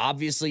tonight,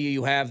 obviously,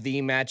 you have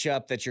the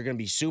matchup that you're going to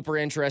be super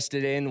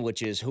interested in,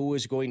 which is who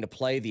is going to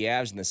play the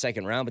Avs in the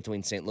second round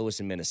between St. Louis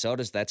and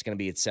Minnesota. So that's going to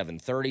be at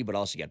 7:30, but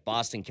also you got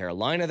Boston,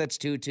 Carolina, that's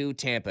 2-2,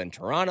 Tampa and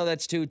Toronto,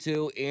 that's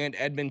 2-2, and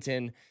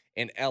Edmonton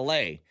and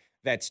LA,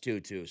 that's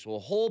 2-2. So a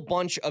whole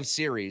bunch of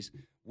series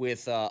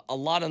with a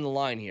lot on the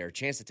line here.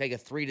 Chance to take a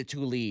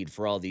 3-2 lead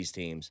for all these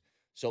teams.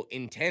 So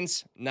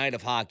intense night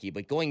of hockey,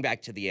 but going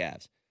back to the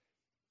Avs.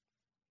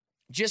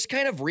 Just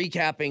kind of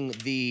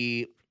recapping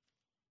the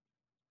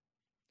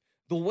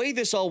way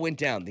this all went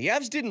down. The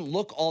Avs didn't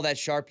look all that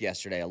sharp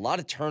yesterday. A lot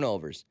of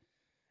turnovers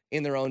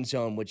in their own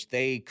zone, which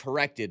they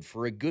corrected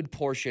for a good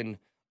portion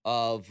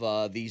of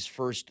the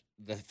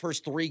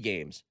first 3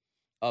 games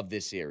of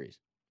this series.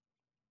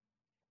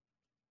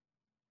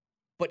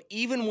 But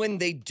even when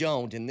they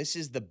don't, and this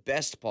is the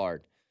best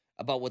part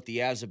about what the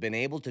Avs have been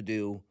able to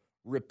do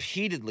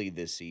repeatedly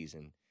this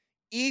season,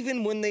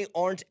 even when they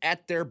aren't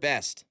at their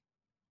best,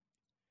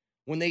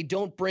 when they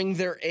don't bring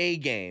their A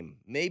game,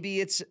 maybe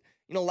it's,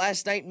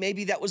 last night,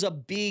 maybe that was a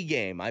B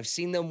game. I've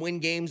seen them win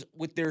games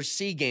with their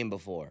C game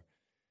before.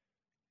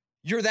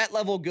 You're that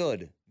level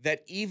good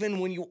that even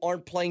when you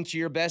aren't playing to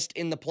your best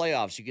in the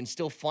playoffs, you can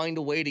still find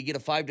a way to get a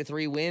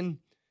 5-3 win.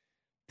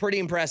 Pretty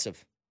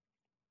impressive.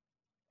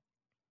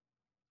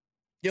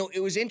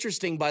 It was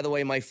interesting, by the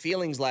way, my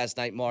feelings last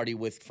night, Marty,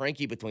 with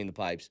Frankie between the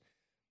pipes,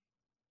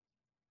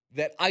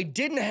 that I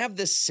didn't have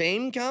the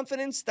same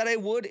confidence that I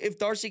would if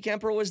Darcy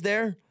Kuemper was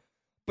there,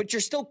 but you're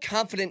still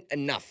confident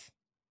enough.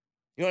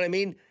 You know what I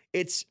mean?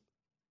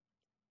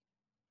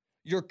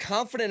 You're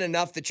confident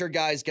enough that your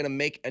guy's going to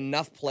make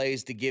enough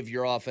plays to give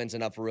your offense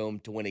enough room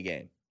to win a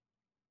game.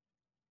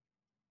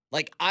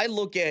 Like, I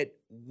look at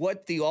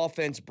what the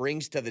offense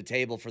brings to the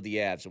table for the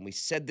Avs, and we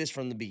said this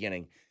from the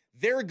beginning.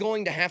 There are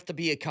going to have to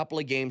be a couple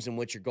of games in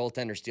which your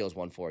goaltender steals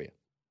one for you.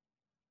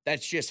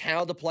 That's just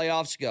how the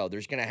playoffs go.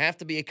 There's going to have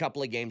to be a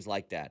couple of games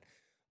like that.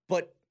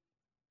 But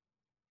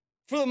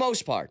for the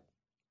most part,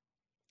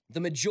 the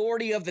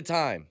majority of the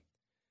time,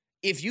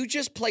 if you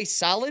just play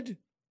solid,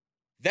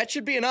 that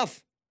should be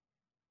enough.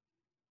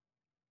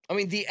 I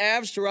mean, the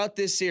Avs throughout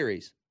this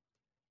series,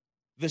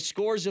 the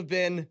scores have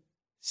been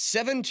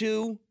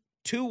 7-2,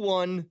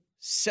 2-1,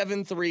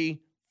 7-3,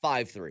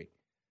 5-3.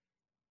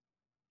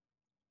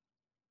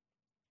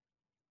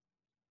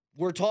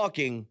 We're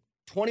talking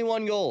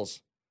 21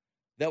 goals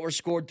that were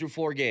scored through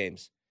 4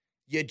 games.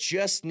 You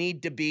just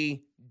need to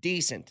be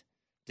decent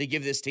to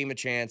give this team a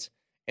chance,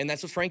 and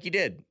that's what Frankie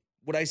did.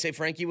 Would I say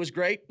Frankie was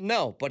great?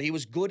 No, but he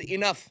was good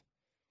enough.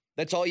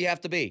 That's all you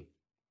have to be.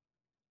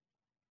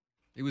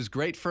 He was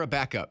great for a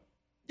backup.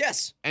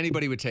 Yes.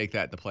 Anybody would take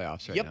that in the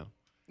playoffs right now.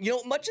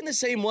 Much in the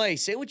same way,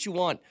 say what you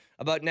want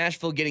about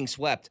Nashville getting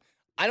swept.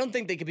 I don't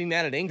think they could be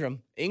mad at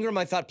Ingram. Ingram,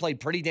 I thought, played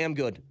pretty damn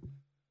good,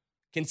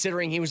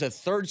 considering he was a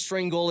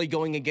third-string goalie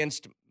going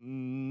against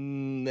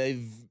an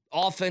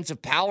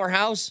offensive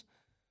powerhouse.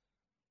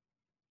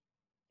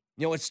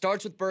 It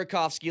starts with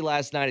Burakovsky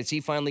last night as he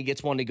finally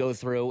gets one to go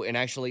through. And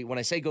actually, when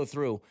I say go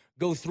through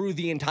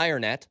the entire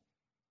net.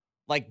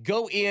 Like,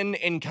 go in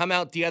and come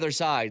out the other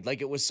side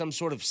like it was some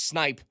sort of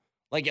snipe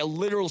Like a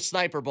literal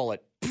sniper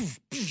bullet. Poof,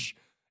 poof.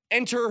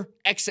 Enter,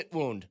 exit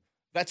wound.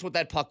 That's what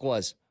that puck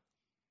was.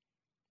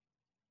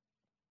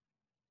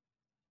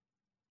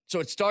 So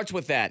it starts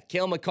with that.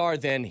 Cale Makar,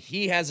 then,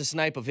 he has a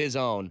snipe of his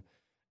own.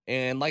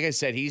 And like I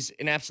said, he's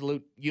an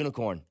absolute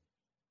unicorn.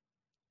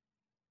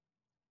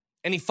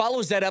 And he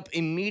follows that up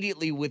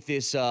immediately with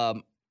this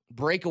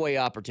breakaway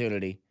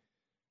opportunity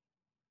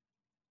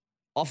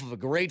off of a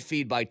great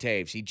feed by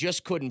Taves. He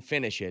just couldn't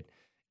finish it.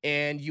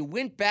 And you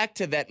went back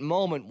to that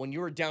moment when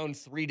you were down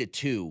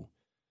 3-2,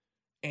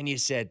 and you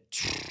said,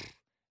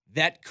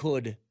 that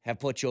could have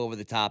put you over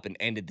the top and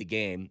ended the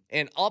game.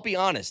 And I'll be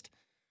honest,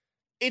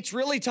 it's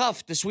really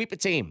tough to sweep a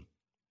team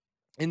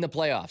in the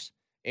playoffs.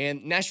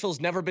 And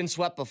Nashville's never been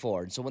swept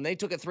before. And so when they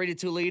took a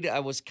 3-2 lead, I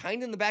was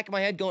kind of in the back of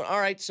my head going, all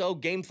right, so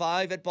game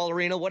 5 at Ball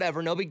Arena,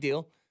 whatever, no big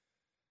deal.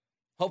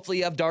 Hopefully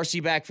you have Darcy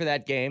back for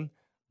that game.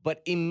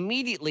 But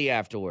immediately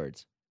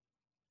afterwards,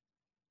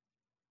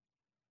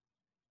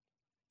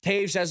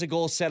 Taves has a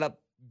goal set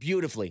up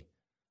beautifully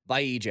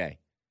by EJ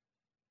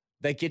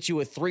that gets you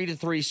a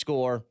 3-3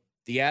 score.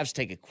 The Avs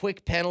take a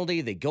quick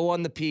penalty. They go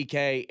on the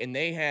PK, and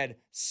they had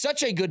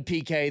such a good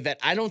PK that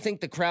I don't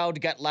think the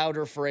crowd got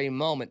louder for a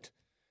moment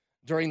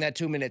during that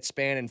 2-minute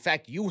span. In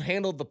fact, you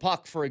handled the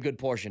puck for a good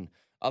portion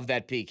of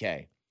that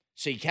PK.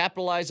 So you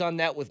capitalize on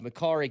that with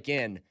Makar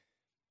again,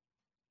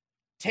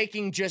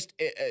 taking just,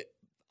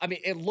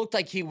 it looked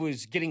like he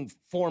was getting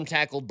form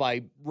tackled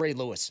by Ray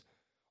Lewis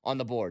on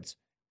the boards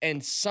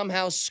and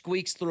somehow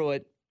squeaks through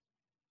it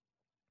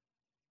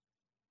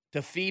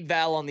to feed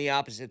Val on the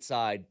opposite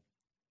side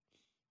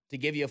to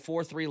give you a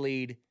 4-3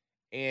 lead,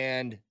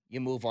 and you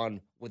move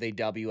on with a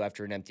W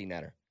after an empty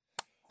netter.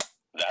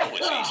 That was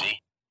easy.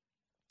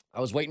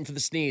 I was waiting for the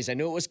sneeze. I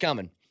knew it was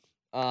coming.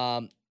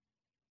 But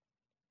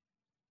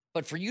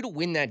for you to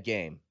win that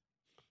game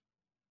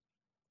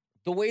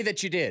the way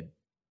that you did,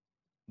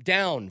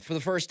 down for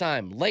the first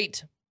time,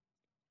 late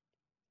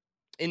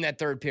in that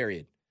third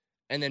period,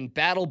 and then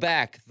battle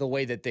back the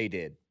way that they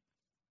did,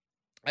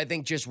 I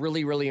think just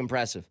really, really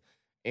impressive.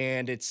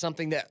 And it's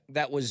something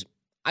that was,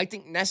 I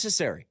think,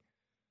 necessary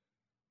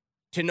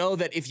to know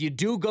that if you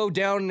do go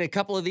down in a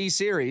couple of these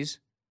series,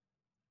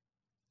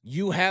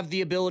 you have the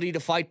ability to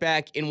fight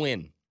back and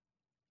win.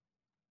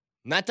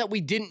 Not that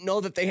we didn't know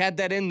that they had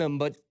that in them,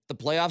 but the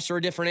playoffs are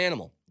a different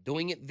animal.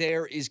 Doing it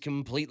there is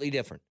completely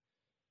different.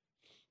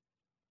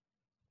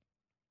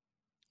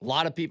 A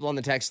lot of people on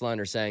the text line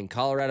are saying,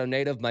 Colorado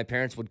native, my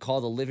parents would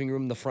call the living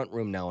room the front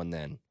room now and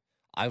then.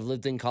 I've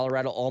lived in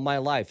Colorado all my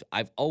life.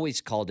 I've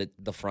always called it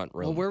the front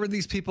room. Well, where were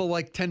these people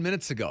like 10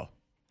 minutes ago?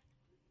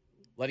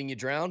 Letting you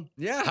drown?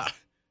 Yeah.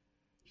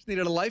 Just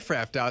needed a life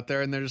raft out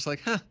there, and they're just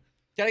like, can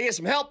I get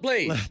some help,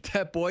 please? Let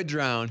that boy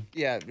drown.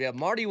 Yeah.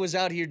 Marty was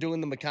out here doing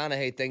the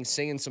McConaughey thing,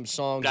 singing some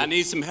songs. I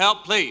need some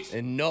help, please.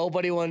 And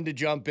nobody wanted to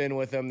jump in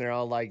with him. They're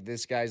all like,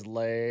 this guy's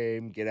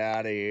lame. Get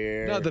out of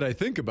here. Not that I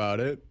think about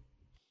it.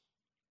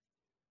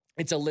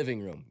 It's a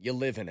living room. You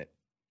live in it.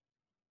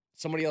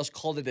 Somebody else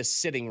called it a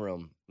sitting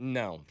room.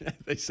 No.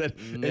 They said,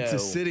 It's a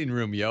sitting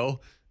room,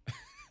 yo.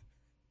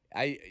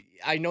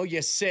 I know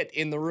you sit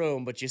in the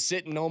room, but you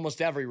sit in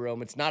almost every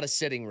room. It's not a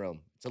sitting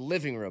room. It's a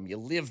living room. You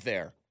live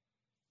there.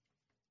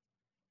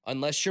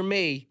 Unless you're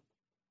me,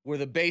 where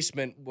the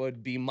basement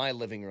would be my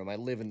living room. I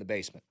live in the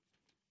basement.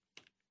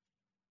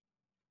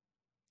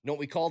 You know what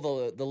we call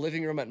the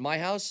living room at my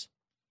house?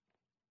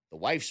 The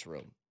wife's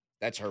room.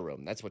 That's her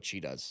room. That's what she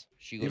does.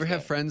 You ever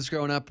have friends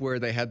growing up where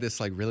they had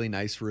this like really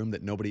nice room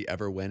that nobody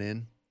ever went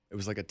in? It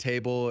was like a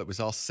table. It was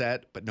all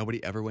set, but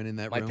nobody ever went in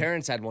that room. My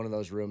parents had one of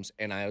those rooms,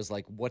 and I was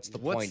like, what's the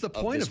point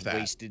of this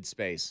wasted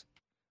space?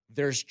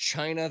 There's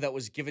china that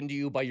was given to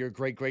you by your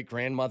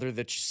great-great-grandmother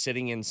that's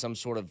sitting in some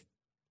sort of,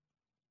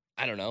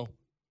 I don't know,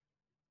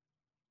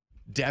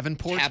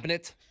 Davenport?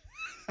 Cabinet?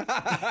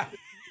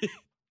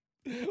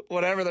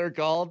 Whatever they're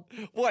called.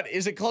 What,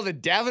 is it called a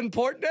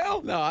Davenport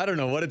now? No, I don't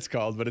know what it's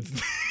called, but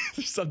it's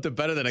something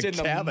better than a cabinet. It's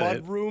in the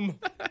mud room.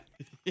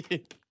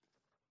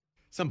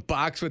 Some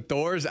box with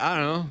doors. I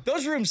don't know.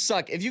 Those rooms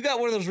suck. If you got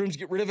one of those rooms,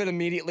 get rid of it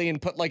immediately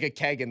and put like a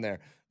keg in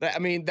there.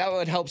 That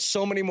would help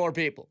so many more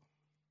people.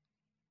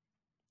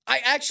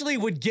 I actually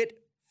would get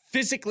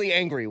physically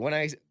angry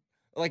when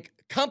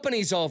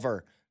company's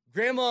over.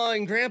 Grandma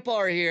and grandpa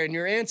are here and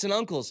your aunts and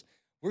uncles.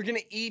 We're going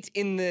to eat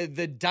in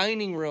the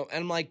dining room.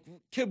 And I'm like,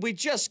 could we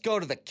just go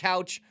to the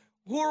couch?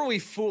 Who are we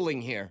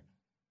fooling here?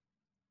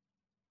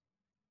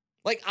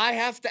 Like, I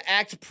have to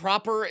act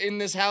proper in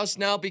this house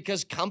now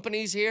because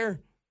company's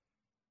here?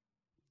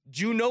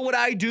 Do you know what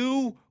I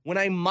do when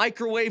I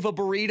microwave a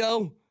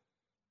burrito?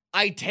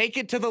 I take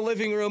it to the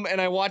living room and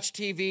I watch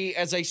TV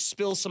as I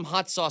spill some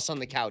hot sauce on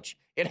the couch.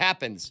 It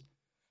happens.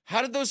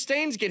 How did those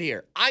stains get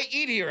here? I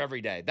eat here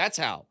every day. That's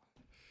how.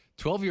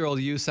 12-year-old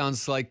you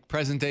sounds like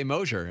present-day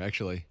Mosier,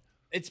 actually.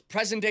 It's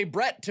present-day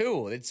Brett,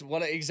 too. It's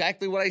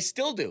exactly what I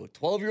still do.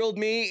 12-year-old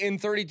me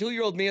and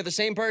 32-year-old me are the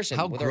same person.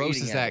 How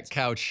gross is that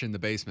couch in the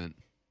basement?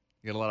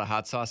 You got a lot of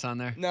hot sauce on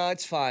there? No,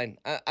 it's fine.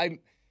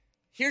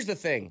 Here's the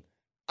thing.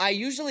 I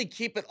usually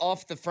keep it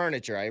off the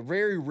furniture. I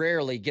very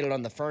rarely get it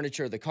on the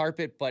furniture or the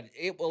carpet, but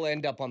it will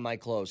end up on my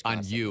clothes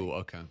constantly. On you,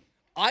 okay.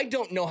 I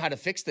don't know how to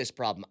fix this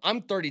problem.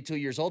 I'm 32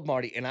 years old,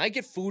 Marty, and I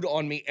get food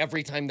on me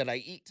every time that I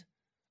eat.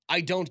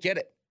 I don't get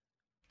it.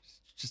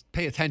 Just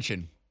pay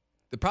attention.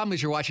 The problem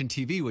is you're watching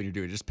TV when you're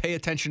doing it. Just pay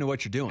attention to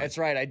what you're doing. That's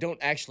right. I don't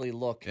actually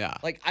look. Yeah.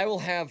 Like, I will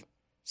have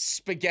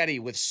spaghetti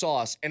with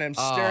sauce, and I'm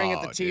staring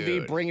at the TV,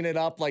 dude. bringing it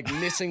up, like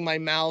missing my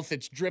mouth.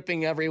 It's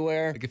dripping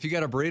everywhere. Like if you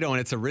got a burrito and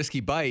it's a risky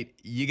bite,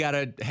 you got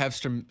to have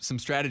some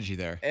strategy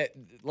there.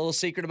 Little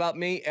secret about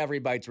me, every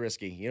bite's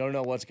risky. You don't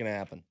know what's going to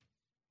happen.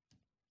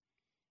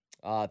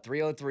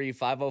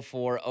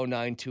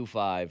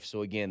 303-504-0925.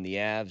 So, again, the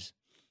Avs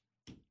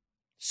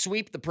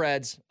sweep the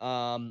Preds.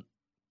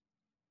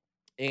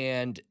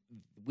 And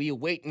we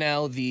await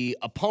now the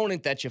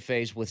opponent that you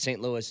face with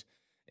St. Louis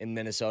and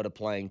Minnesota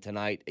playing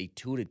tonight, a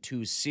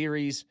 2-2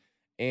 series.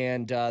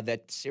 And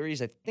that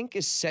series, I think,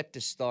 is set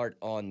to start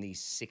on the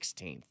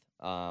 16th.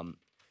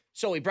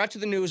 So we brought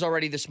you the news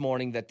already this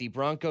morning that the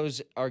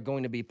Broncos are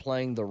going to be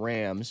playing the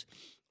Rams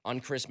on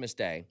Christmas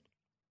Day.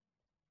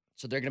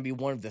 So they're going to be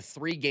one of the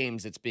 3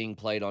 games that's being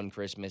played on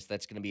Christmas.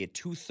 That's going to be at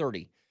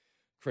 2:30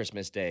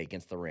 Christmas Day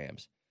against the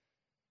Rams.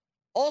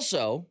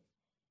 Also,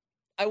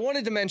 I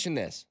wanted to mention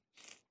this.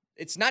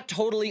 It's not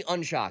totally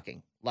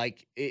unshocking.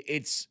 Like,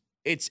 it's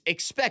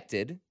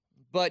expected,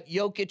 but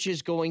Jokic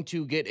is going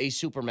to get a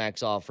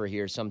Supermax offer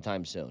here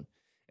sometime soon.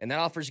 And that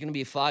offer is going to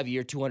be a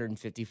 5-year,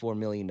 $254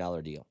 million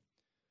deal.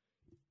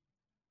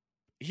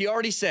 He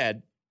already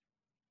said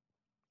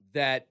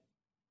that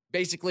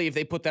basically, if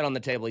they put that on the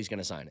table, he's going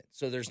to sign it.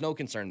 So there's no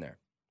concern there.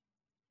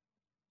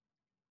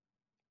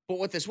 But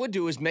what this would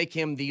do is make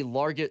him the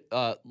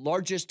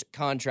largest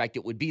contract.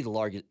 It would be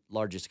the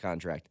largest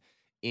contract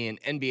in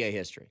NBA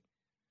history.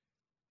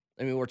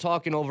 I mean, we're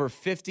talking over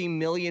 $50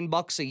 million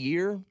a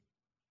year.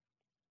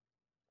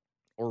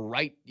 Or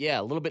a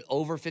little bit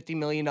over $50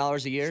 million a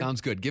year.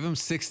 Sounds good. Give him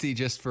 60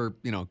 just for,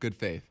 good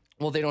faith.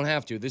 Well, they don't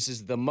have to. This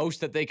is the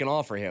most that they can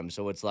offer him.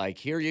 So it's like,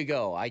 here you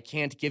go. I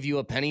can't give you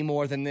a penny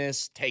more than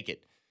this. Take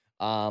it.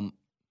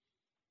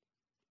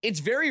 It's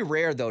very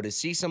rare, though, to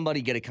see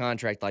somebody get a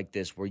contract like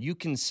this where you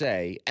can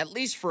say, at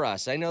least for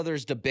us, I know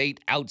there's debate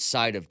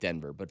outside of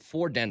Denver, but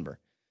for Denver,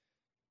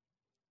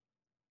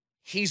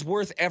 he's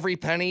worth every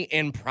penny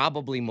and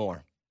probably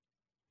more.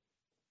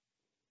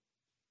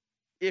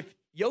 If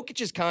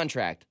Jokic's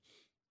contract,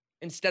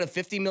 instead of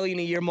 $50 million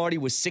a year, Marty,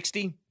 was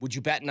 $60, would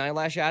you bat an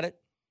eyelash at it?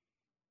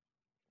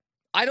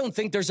 I don't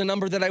think there's a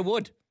number that I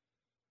would.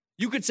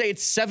 You could say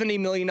it's $70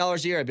 million a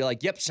year. I'd be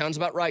like, yep, sounds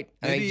about right.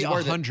 Maybe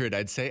 100,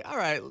 I'd say. All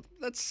right,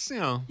 let's,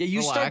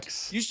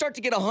 relax. You start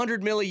to get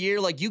 $100 million a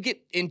year. Like, you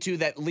get into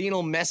that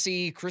Lionel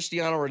Messi,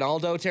 Cristiano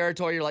Ronaldo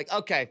territory. You're like,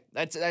 okay,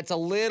 that's a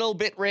little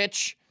bit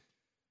rich.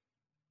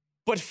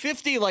 But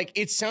 50, like,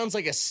 it sounds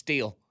like a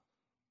steal.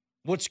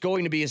 What's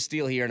going to be a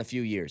steal here in a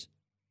few years?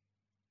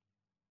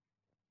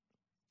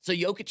 So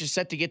Jokic is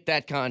set to get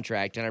that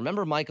contract. And I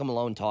remember Michael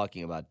Malone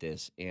talking about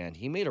this, and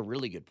he made a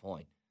really good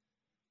point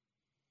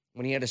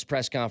when he had his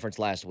press conference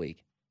last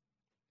week.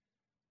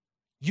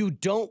 You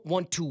don't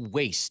want to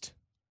waste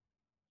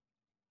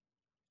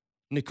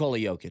Nikola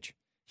Jokic.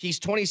 He's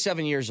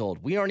 27 years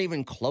old. We aren't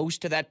even close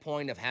to that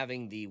point of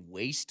having the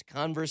waste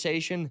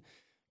conversation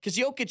because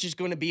Jokic is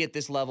going to be at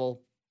this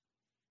level,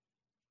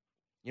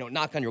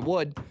 knock on your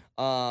wood.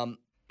 Thank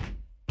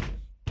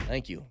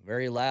you.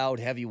 Very loud,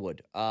 heavy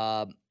wood.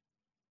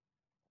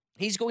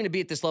 He's going to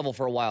be at this level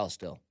for a while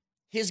still.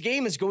 His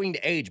game is going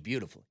to age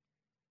beautifully.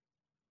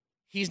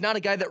 He's not a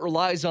guy that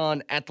relies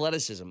on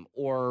athleticism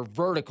or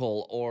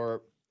vertical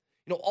or,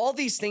 all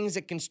these things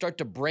that can start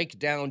to break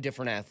down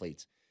different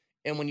athletes.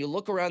 And when you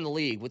look around the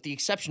league, with the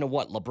exception of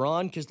what?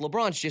 LeBron? Because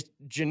LeBron's just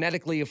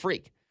genetically a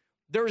freak.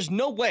 There is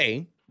no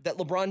way that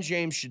LeBron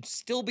James should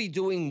still be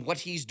doing what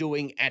he's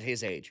doing at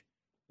his age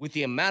with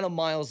the amount of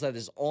miles that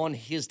is on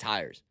his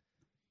tires.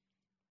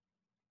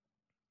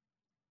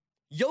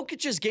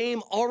 Jokic's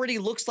game already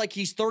looks like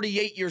he's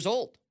 38 years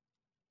old.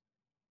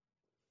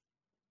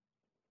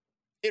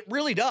 It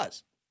really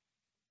does.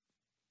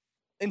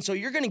 And so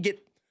you're going to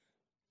get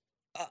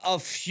a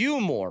few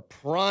more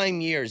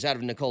prime years out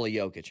of Nikola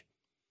Jokic.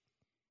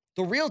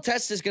 The real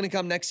test is going to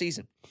come next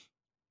season.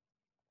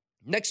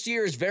 Next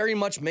year is very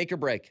much make or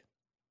break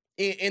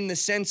in the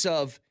sense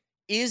of,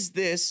 is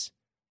this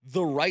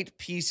the right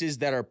pieces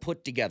that are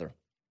put together?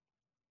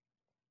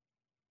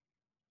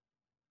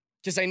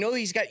 Because I know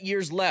he's got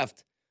years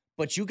left,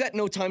 but you got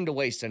no time to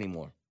waste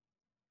anymore.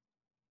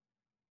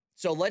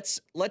 So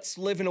let's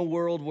live in a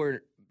world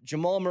where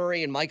Jamal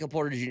Murray and Michael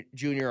Porter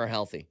Jr. are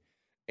healthy,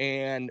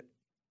 and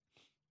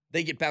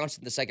they get bounced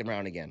in the second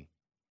round again.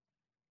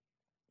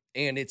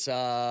 And it's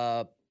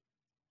a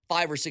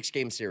 5 or 6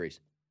 game series.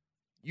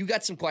 You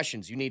got some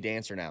questions you need to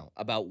answer now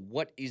about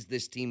what is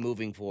this team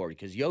moving forward,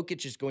 because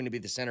Jokic is going to be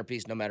the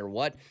centerpiece no matter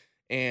what.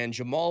 And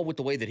Jamal, with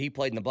the way that he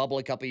played in the bubble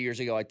a couple of years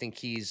ago, I think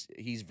he's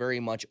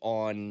very much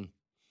on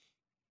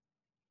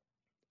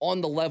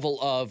the level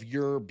of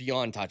you're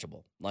beyond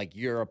touchable. Like,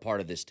 you're a part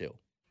of this too.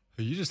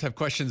 You just have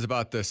questions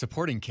about the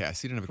supporting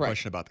cast. You didn't have a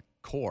question about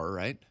core,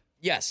 right?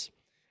 Yes.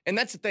 And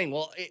that's the thing.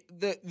 Well,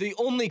 the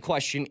only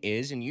question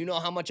is, and you know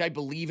how much I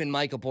believe in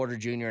Michael Porter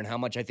Jr. and how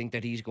much I think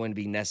that he's going to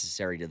be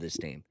necessary to this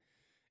team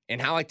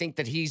and how I think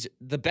that he's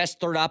the best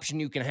third option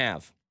you can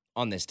have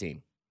on this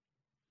team.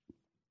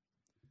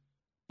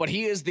 But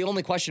he is the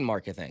only question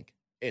mark, I think.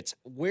 It's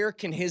where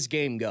can his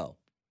game go?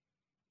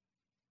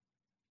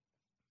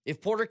 If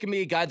Porter can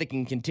be a guy that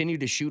can continue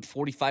to shoot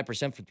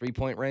 45% from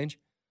three-point range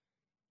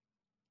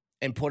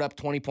and put up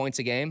 20 points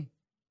a game,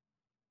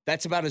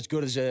 that's about as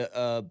good as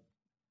a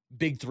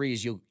big three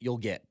as you'll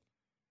get.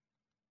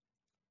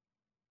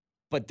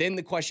 But then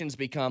the questions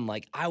become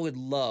like, I would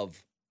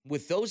love,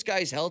 with those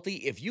guys healthy,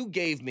 if you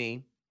gave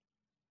me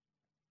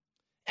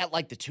at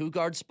like the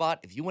 2-guard spot,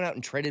 if you went out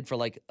and traded for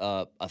like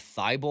a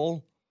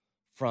Thibault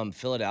from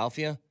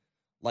Philadelphia,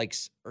 like,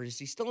 or is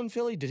he still in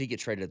Philly? Did he get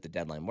traded at the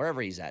deadline?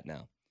 Wherever he's at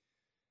now.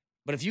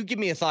 But if you give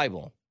me a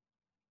Thibault,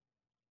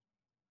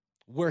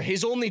 where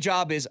his only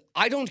job is,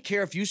 I don't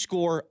care if you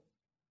score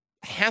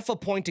half a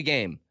point a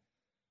game,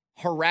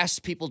 harass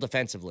people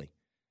defensively,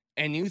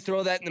 and you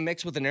throw that in the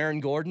mix with an Aaron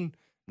Gordon,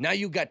 now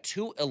you've got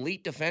 2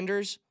 elite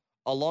defenders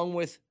along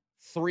with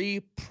 3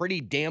 pretty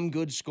damn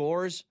good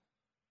scorers.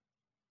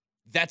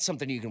 That's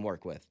something you can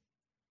work with.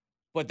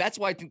 But that's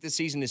why I think this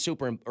season is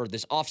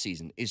this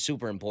offseason is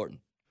super important.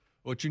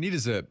 What you need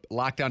is a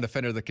lockdown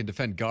defender that can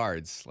defend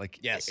guards. Like,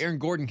 yes, Aaron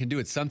Gordon can do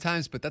it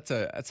sometimes, but that's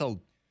a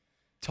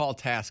tall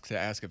task to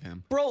ask of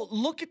him. Bro,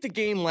 look at the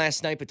game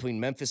last night between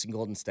Memphis and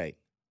Golden State.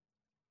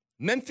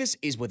 Memphis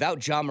is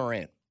without Ja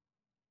Morant,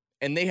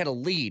 and they had a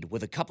lead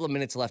with a couple of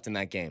minutes left in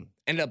that game.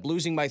 Ended up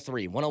losing by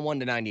 3,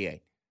 101-98.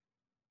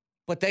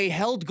 But they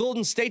held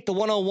Golden State to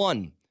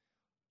 101.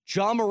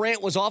 Ja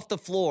Morant was off the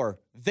floor.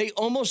 They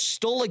almost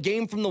stole a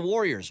game from the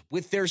Warriors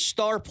with their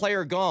star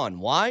player gone.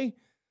 Why?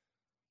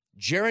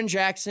 Jaren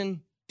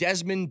Jackson,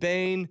 Desmond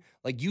Bane,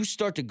 like you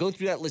start to go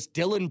through that list,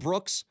 Dylan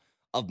Brooks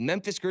of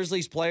Memphis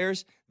Grizzlies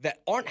players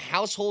that aren't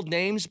household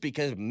names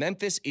because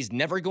Memphis is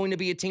never going to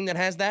be a team that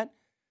has that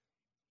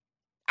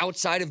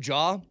outside of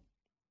Ja.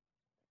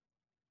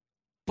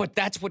 But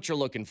that's what you're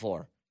looking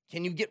for.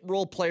 Can you get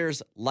role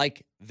players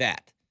like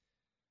that?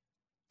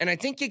 And I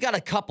think you got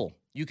a couple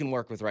you can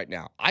work with right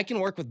now. I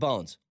can work with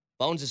Bones.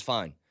 Bones is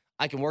fine.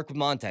 I can work with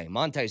Monte.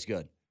 Monte's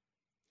good.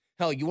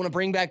 Hell, you want to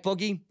bring back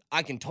Boogie?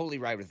 I can totally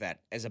ride with that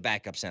as a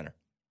backup center.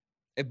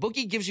 If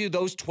Boogie gives you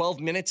those 12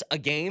 minutes a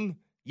game,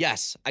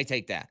 yes, I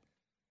take that.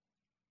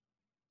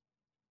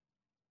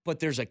 But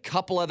there's a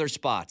couple other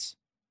spots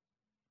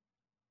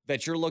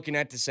that you're looking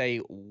at to say,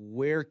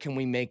 where can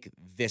we make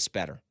this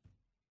better?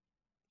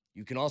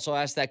 You can also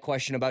ask that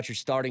question about your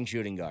starting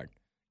shooting guard.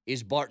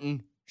 Is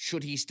Barton,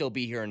 should he still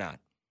be here or not?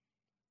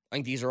 I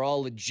think these are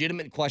all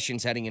legitimate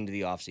questions heading into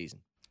the offseason.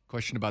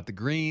 Question about the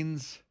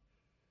Greens.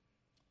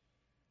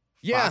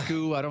 Yeah.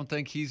 Facu, I don't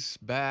think he's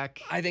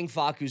back. I think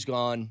Facu's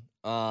gone.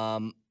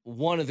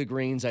 One of the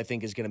Greens, I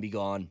think, is going to be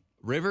gone.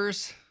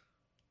 Rivers?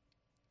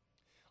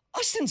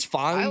 Austin's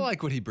fine. I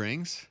like what he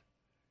brings.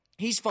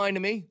 He's fine to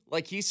me.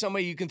 Like, he's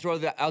somebody you can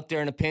throw out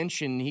there in a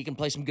pinch, and he can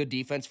play some good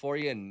defense for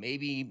you and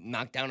maybe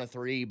knock down a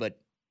 3, but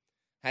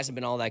hasn't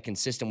been all that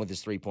consistent with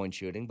his three-point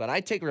shooting. But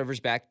I'd take Rivers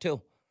back,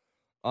 too.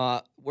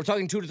 We're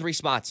talking 2 to 3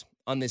 spots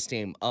on this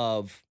team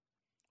of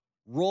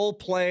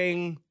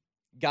role-playing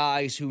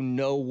guys who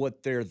know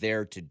what they're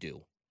there to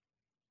do.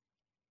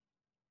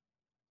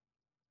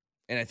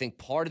 And I think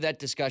part of that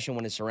discussion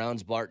when it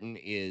surrounds Barton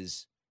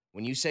is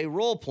when you say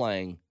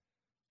role-playing,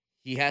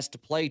 he has to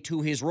play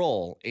to his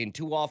role, and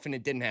too often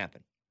it didn't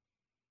happen.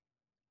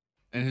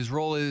 And his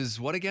role is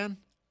what again?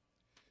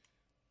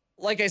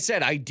 Like I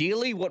said,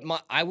 ideally,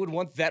 I would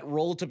want that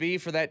role to be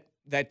for that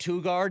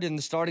 2-guard in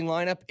the starting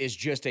lineup is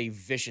just a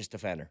vicious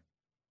defender.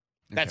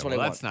 That's what I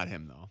want. That's not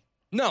him, though.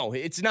 No,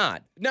 it's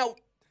not. Now,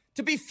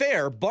 to be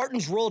fair,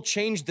 Barton's role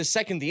changed the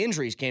second the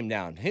injuries came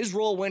down. His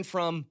role went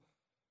from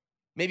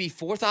maybe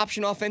 4th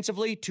option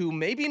offensively to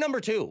maybe number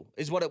 2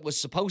 is what it was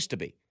supposed to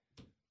be.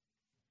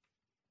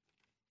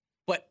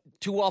 But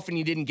too often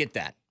you didn't get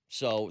that.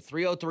 So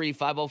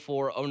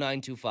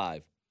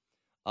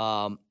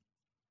 303-504-0925.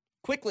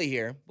 Quickly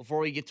here, before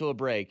we get to a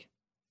break,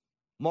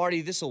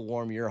 Marty, this will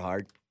warm your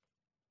heart.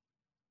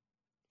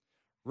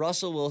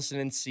 Russell Wilson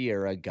and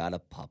Sierra got a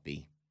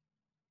puppy.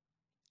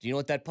 Do you know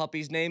what that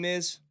puppy's name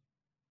is?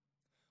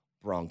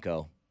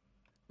 Bronco.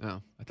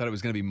 Oh, I thought it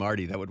was going to be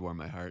Marty. That would warm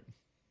my heart.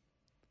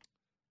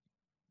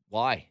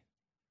 Why?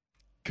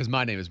 Because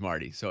my name is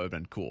Marty, so it would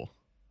have been cool.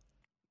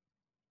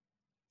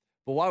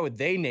 But why would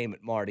they name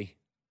it Marty?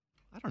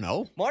 I don't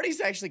know.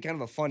 Marty's actually kind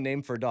of a fun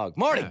name for a dog.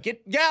 Marty,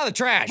 get out of the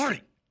trash.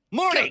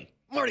 Marty.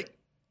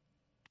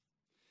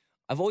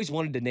 I've always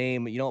wanted to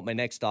name, you know what, my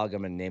next dog,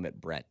 I'm going to name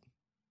it Brett.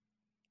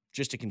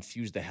 Just to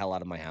confuse the hell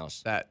out of my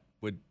house. That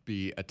would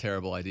be a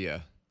terrible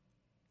idea.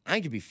 I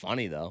think it'd be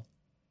funny, though.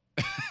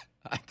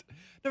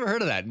 Never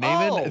heard of that.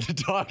 Naming the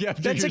dog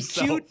after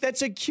yourself.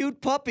 That's a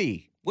cute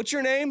puppy. What's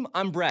your name?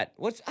 I'm Brett.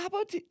 How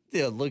about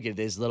look at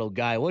this little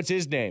guy. What's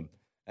his name?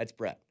 That's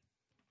Brett.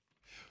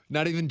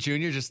 Not even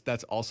Junior, just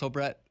that's also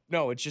Brett?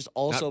 No, it's just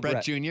also Not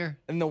Brett Jr.?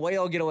 And the way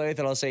I'll get away with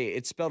it, I'll say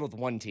it's spelled with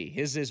one T.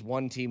 His is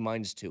one T,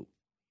 mine's two.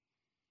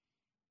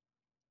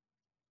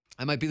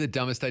 That might be the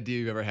dumbest idea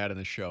you've ever had in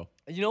the show.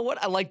 You know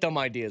what? I like dumb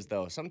ideas,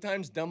 though.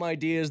 Sometimes dumb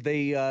ideas,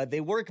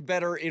 they work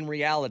better in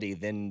reality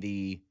than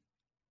the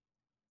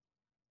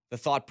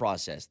thought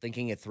process,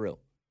 thinking it through.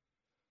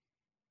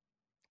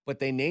 But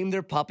they named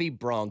their puppy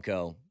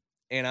Bronco,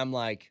 and I'm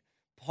like,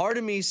 part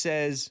of me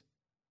says,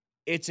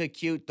 it's a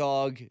cute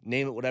dog.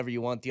 Name it whatever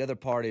you want. The other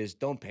part is,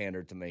 don't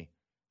pander to me.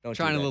 Don't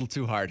Trying a little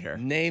too hard here.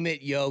 Name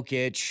it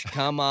Jokic.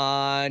 Come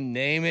on.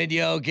 Name it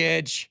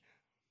Jokic.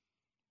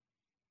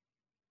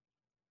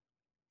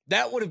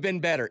 That would have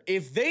been better.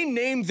 If they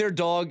named their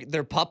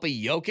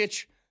puppy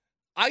Jokic,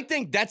 I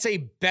think that's a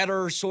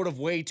better sort of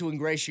way to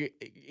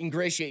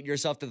ingratiate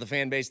yourself to the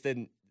fan base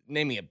than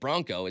naming it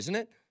Bronco, isn't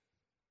it?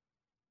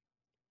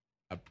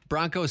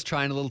 Bronco is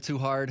trying a little too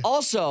hard.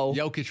 Also,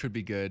 Jokic would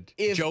be good.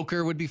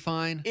 Joker would be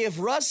fine. If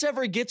Russ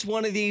ever gets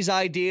one of these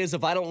ideas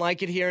of I don't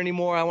like it here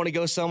anymore, I want to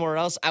go somewhere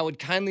else, I would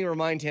kindly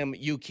remind him,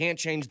 you can't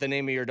change the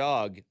name of your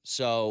dog,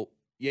 so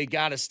you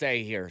got to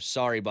stay here.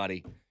 Sorry,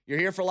 buddy. You're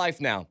here for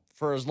life now.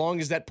 For as long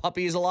as that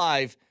puppy is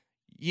alive,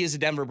 he is a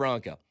Denver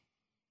Bronco.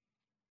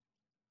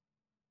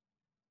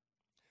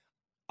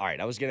 All right,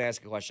 I was going to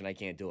ask a question. I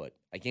can't do it.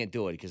 I can't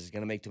do it because it's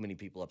going to make too many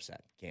people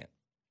upset. Can't.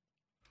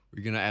 Were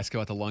you going to ask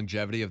about the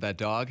longevity of that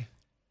dog?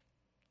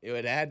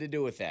 It had to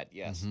do with that,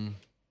 yes. Mm-hmm.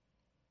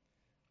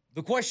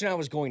 The question I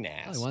was going to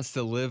ask. Well, he wants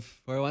to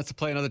live, or he wants to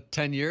play another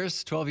 10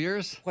 years, 12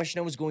 years? The question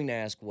I was going to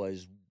ask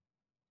was,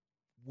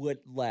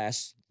 what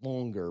lasts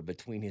longer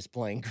between his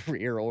playing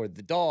career or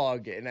the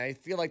dog? And I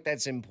feel like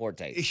that's in poor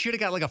taste. He should have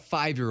got like a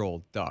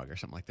 5-year-old dog or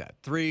something like that.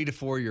 3 to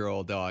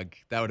 4-year-old dog.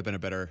 That would have been a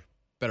better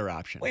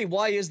option. Wait,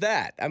 why is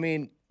that? I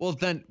mean, well,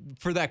 then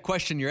for that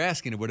question you're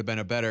asking, it would have been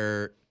a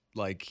better,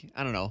 like,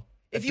 I don't know.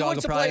 If he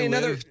wants to play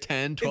another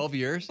 10, 12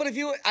 years. But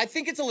I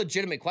think it's a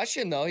legitimate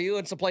question, though. He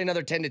wants to play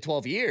another 10 to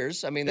 12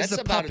 years. I mean, that's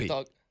about puppy. A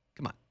dog.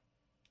 Come on.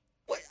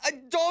 What,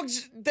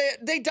 dogs,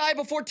 they die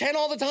before 10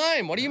 all the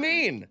time. What do you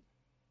mean?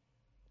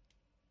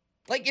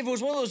 Like, if it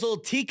was one of those little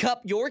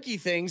teacup Yorkie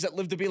things that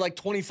lived to be like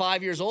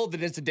 25 years old,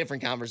 then it's a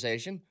different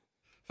conversation.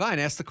 Fine,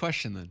 ask the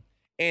question then.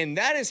 And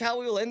that is how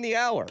we will end the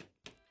hour.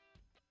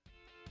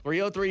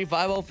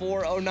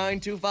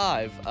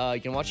 303-504-0925.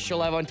 You can watch the show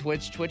live on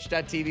Twitch,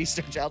 twitch.tv,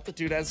 search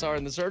Altitude SR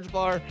in the search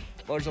bar.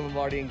 Mojo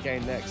Lombardi and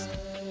Kane next.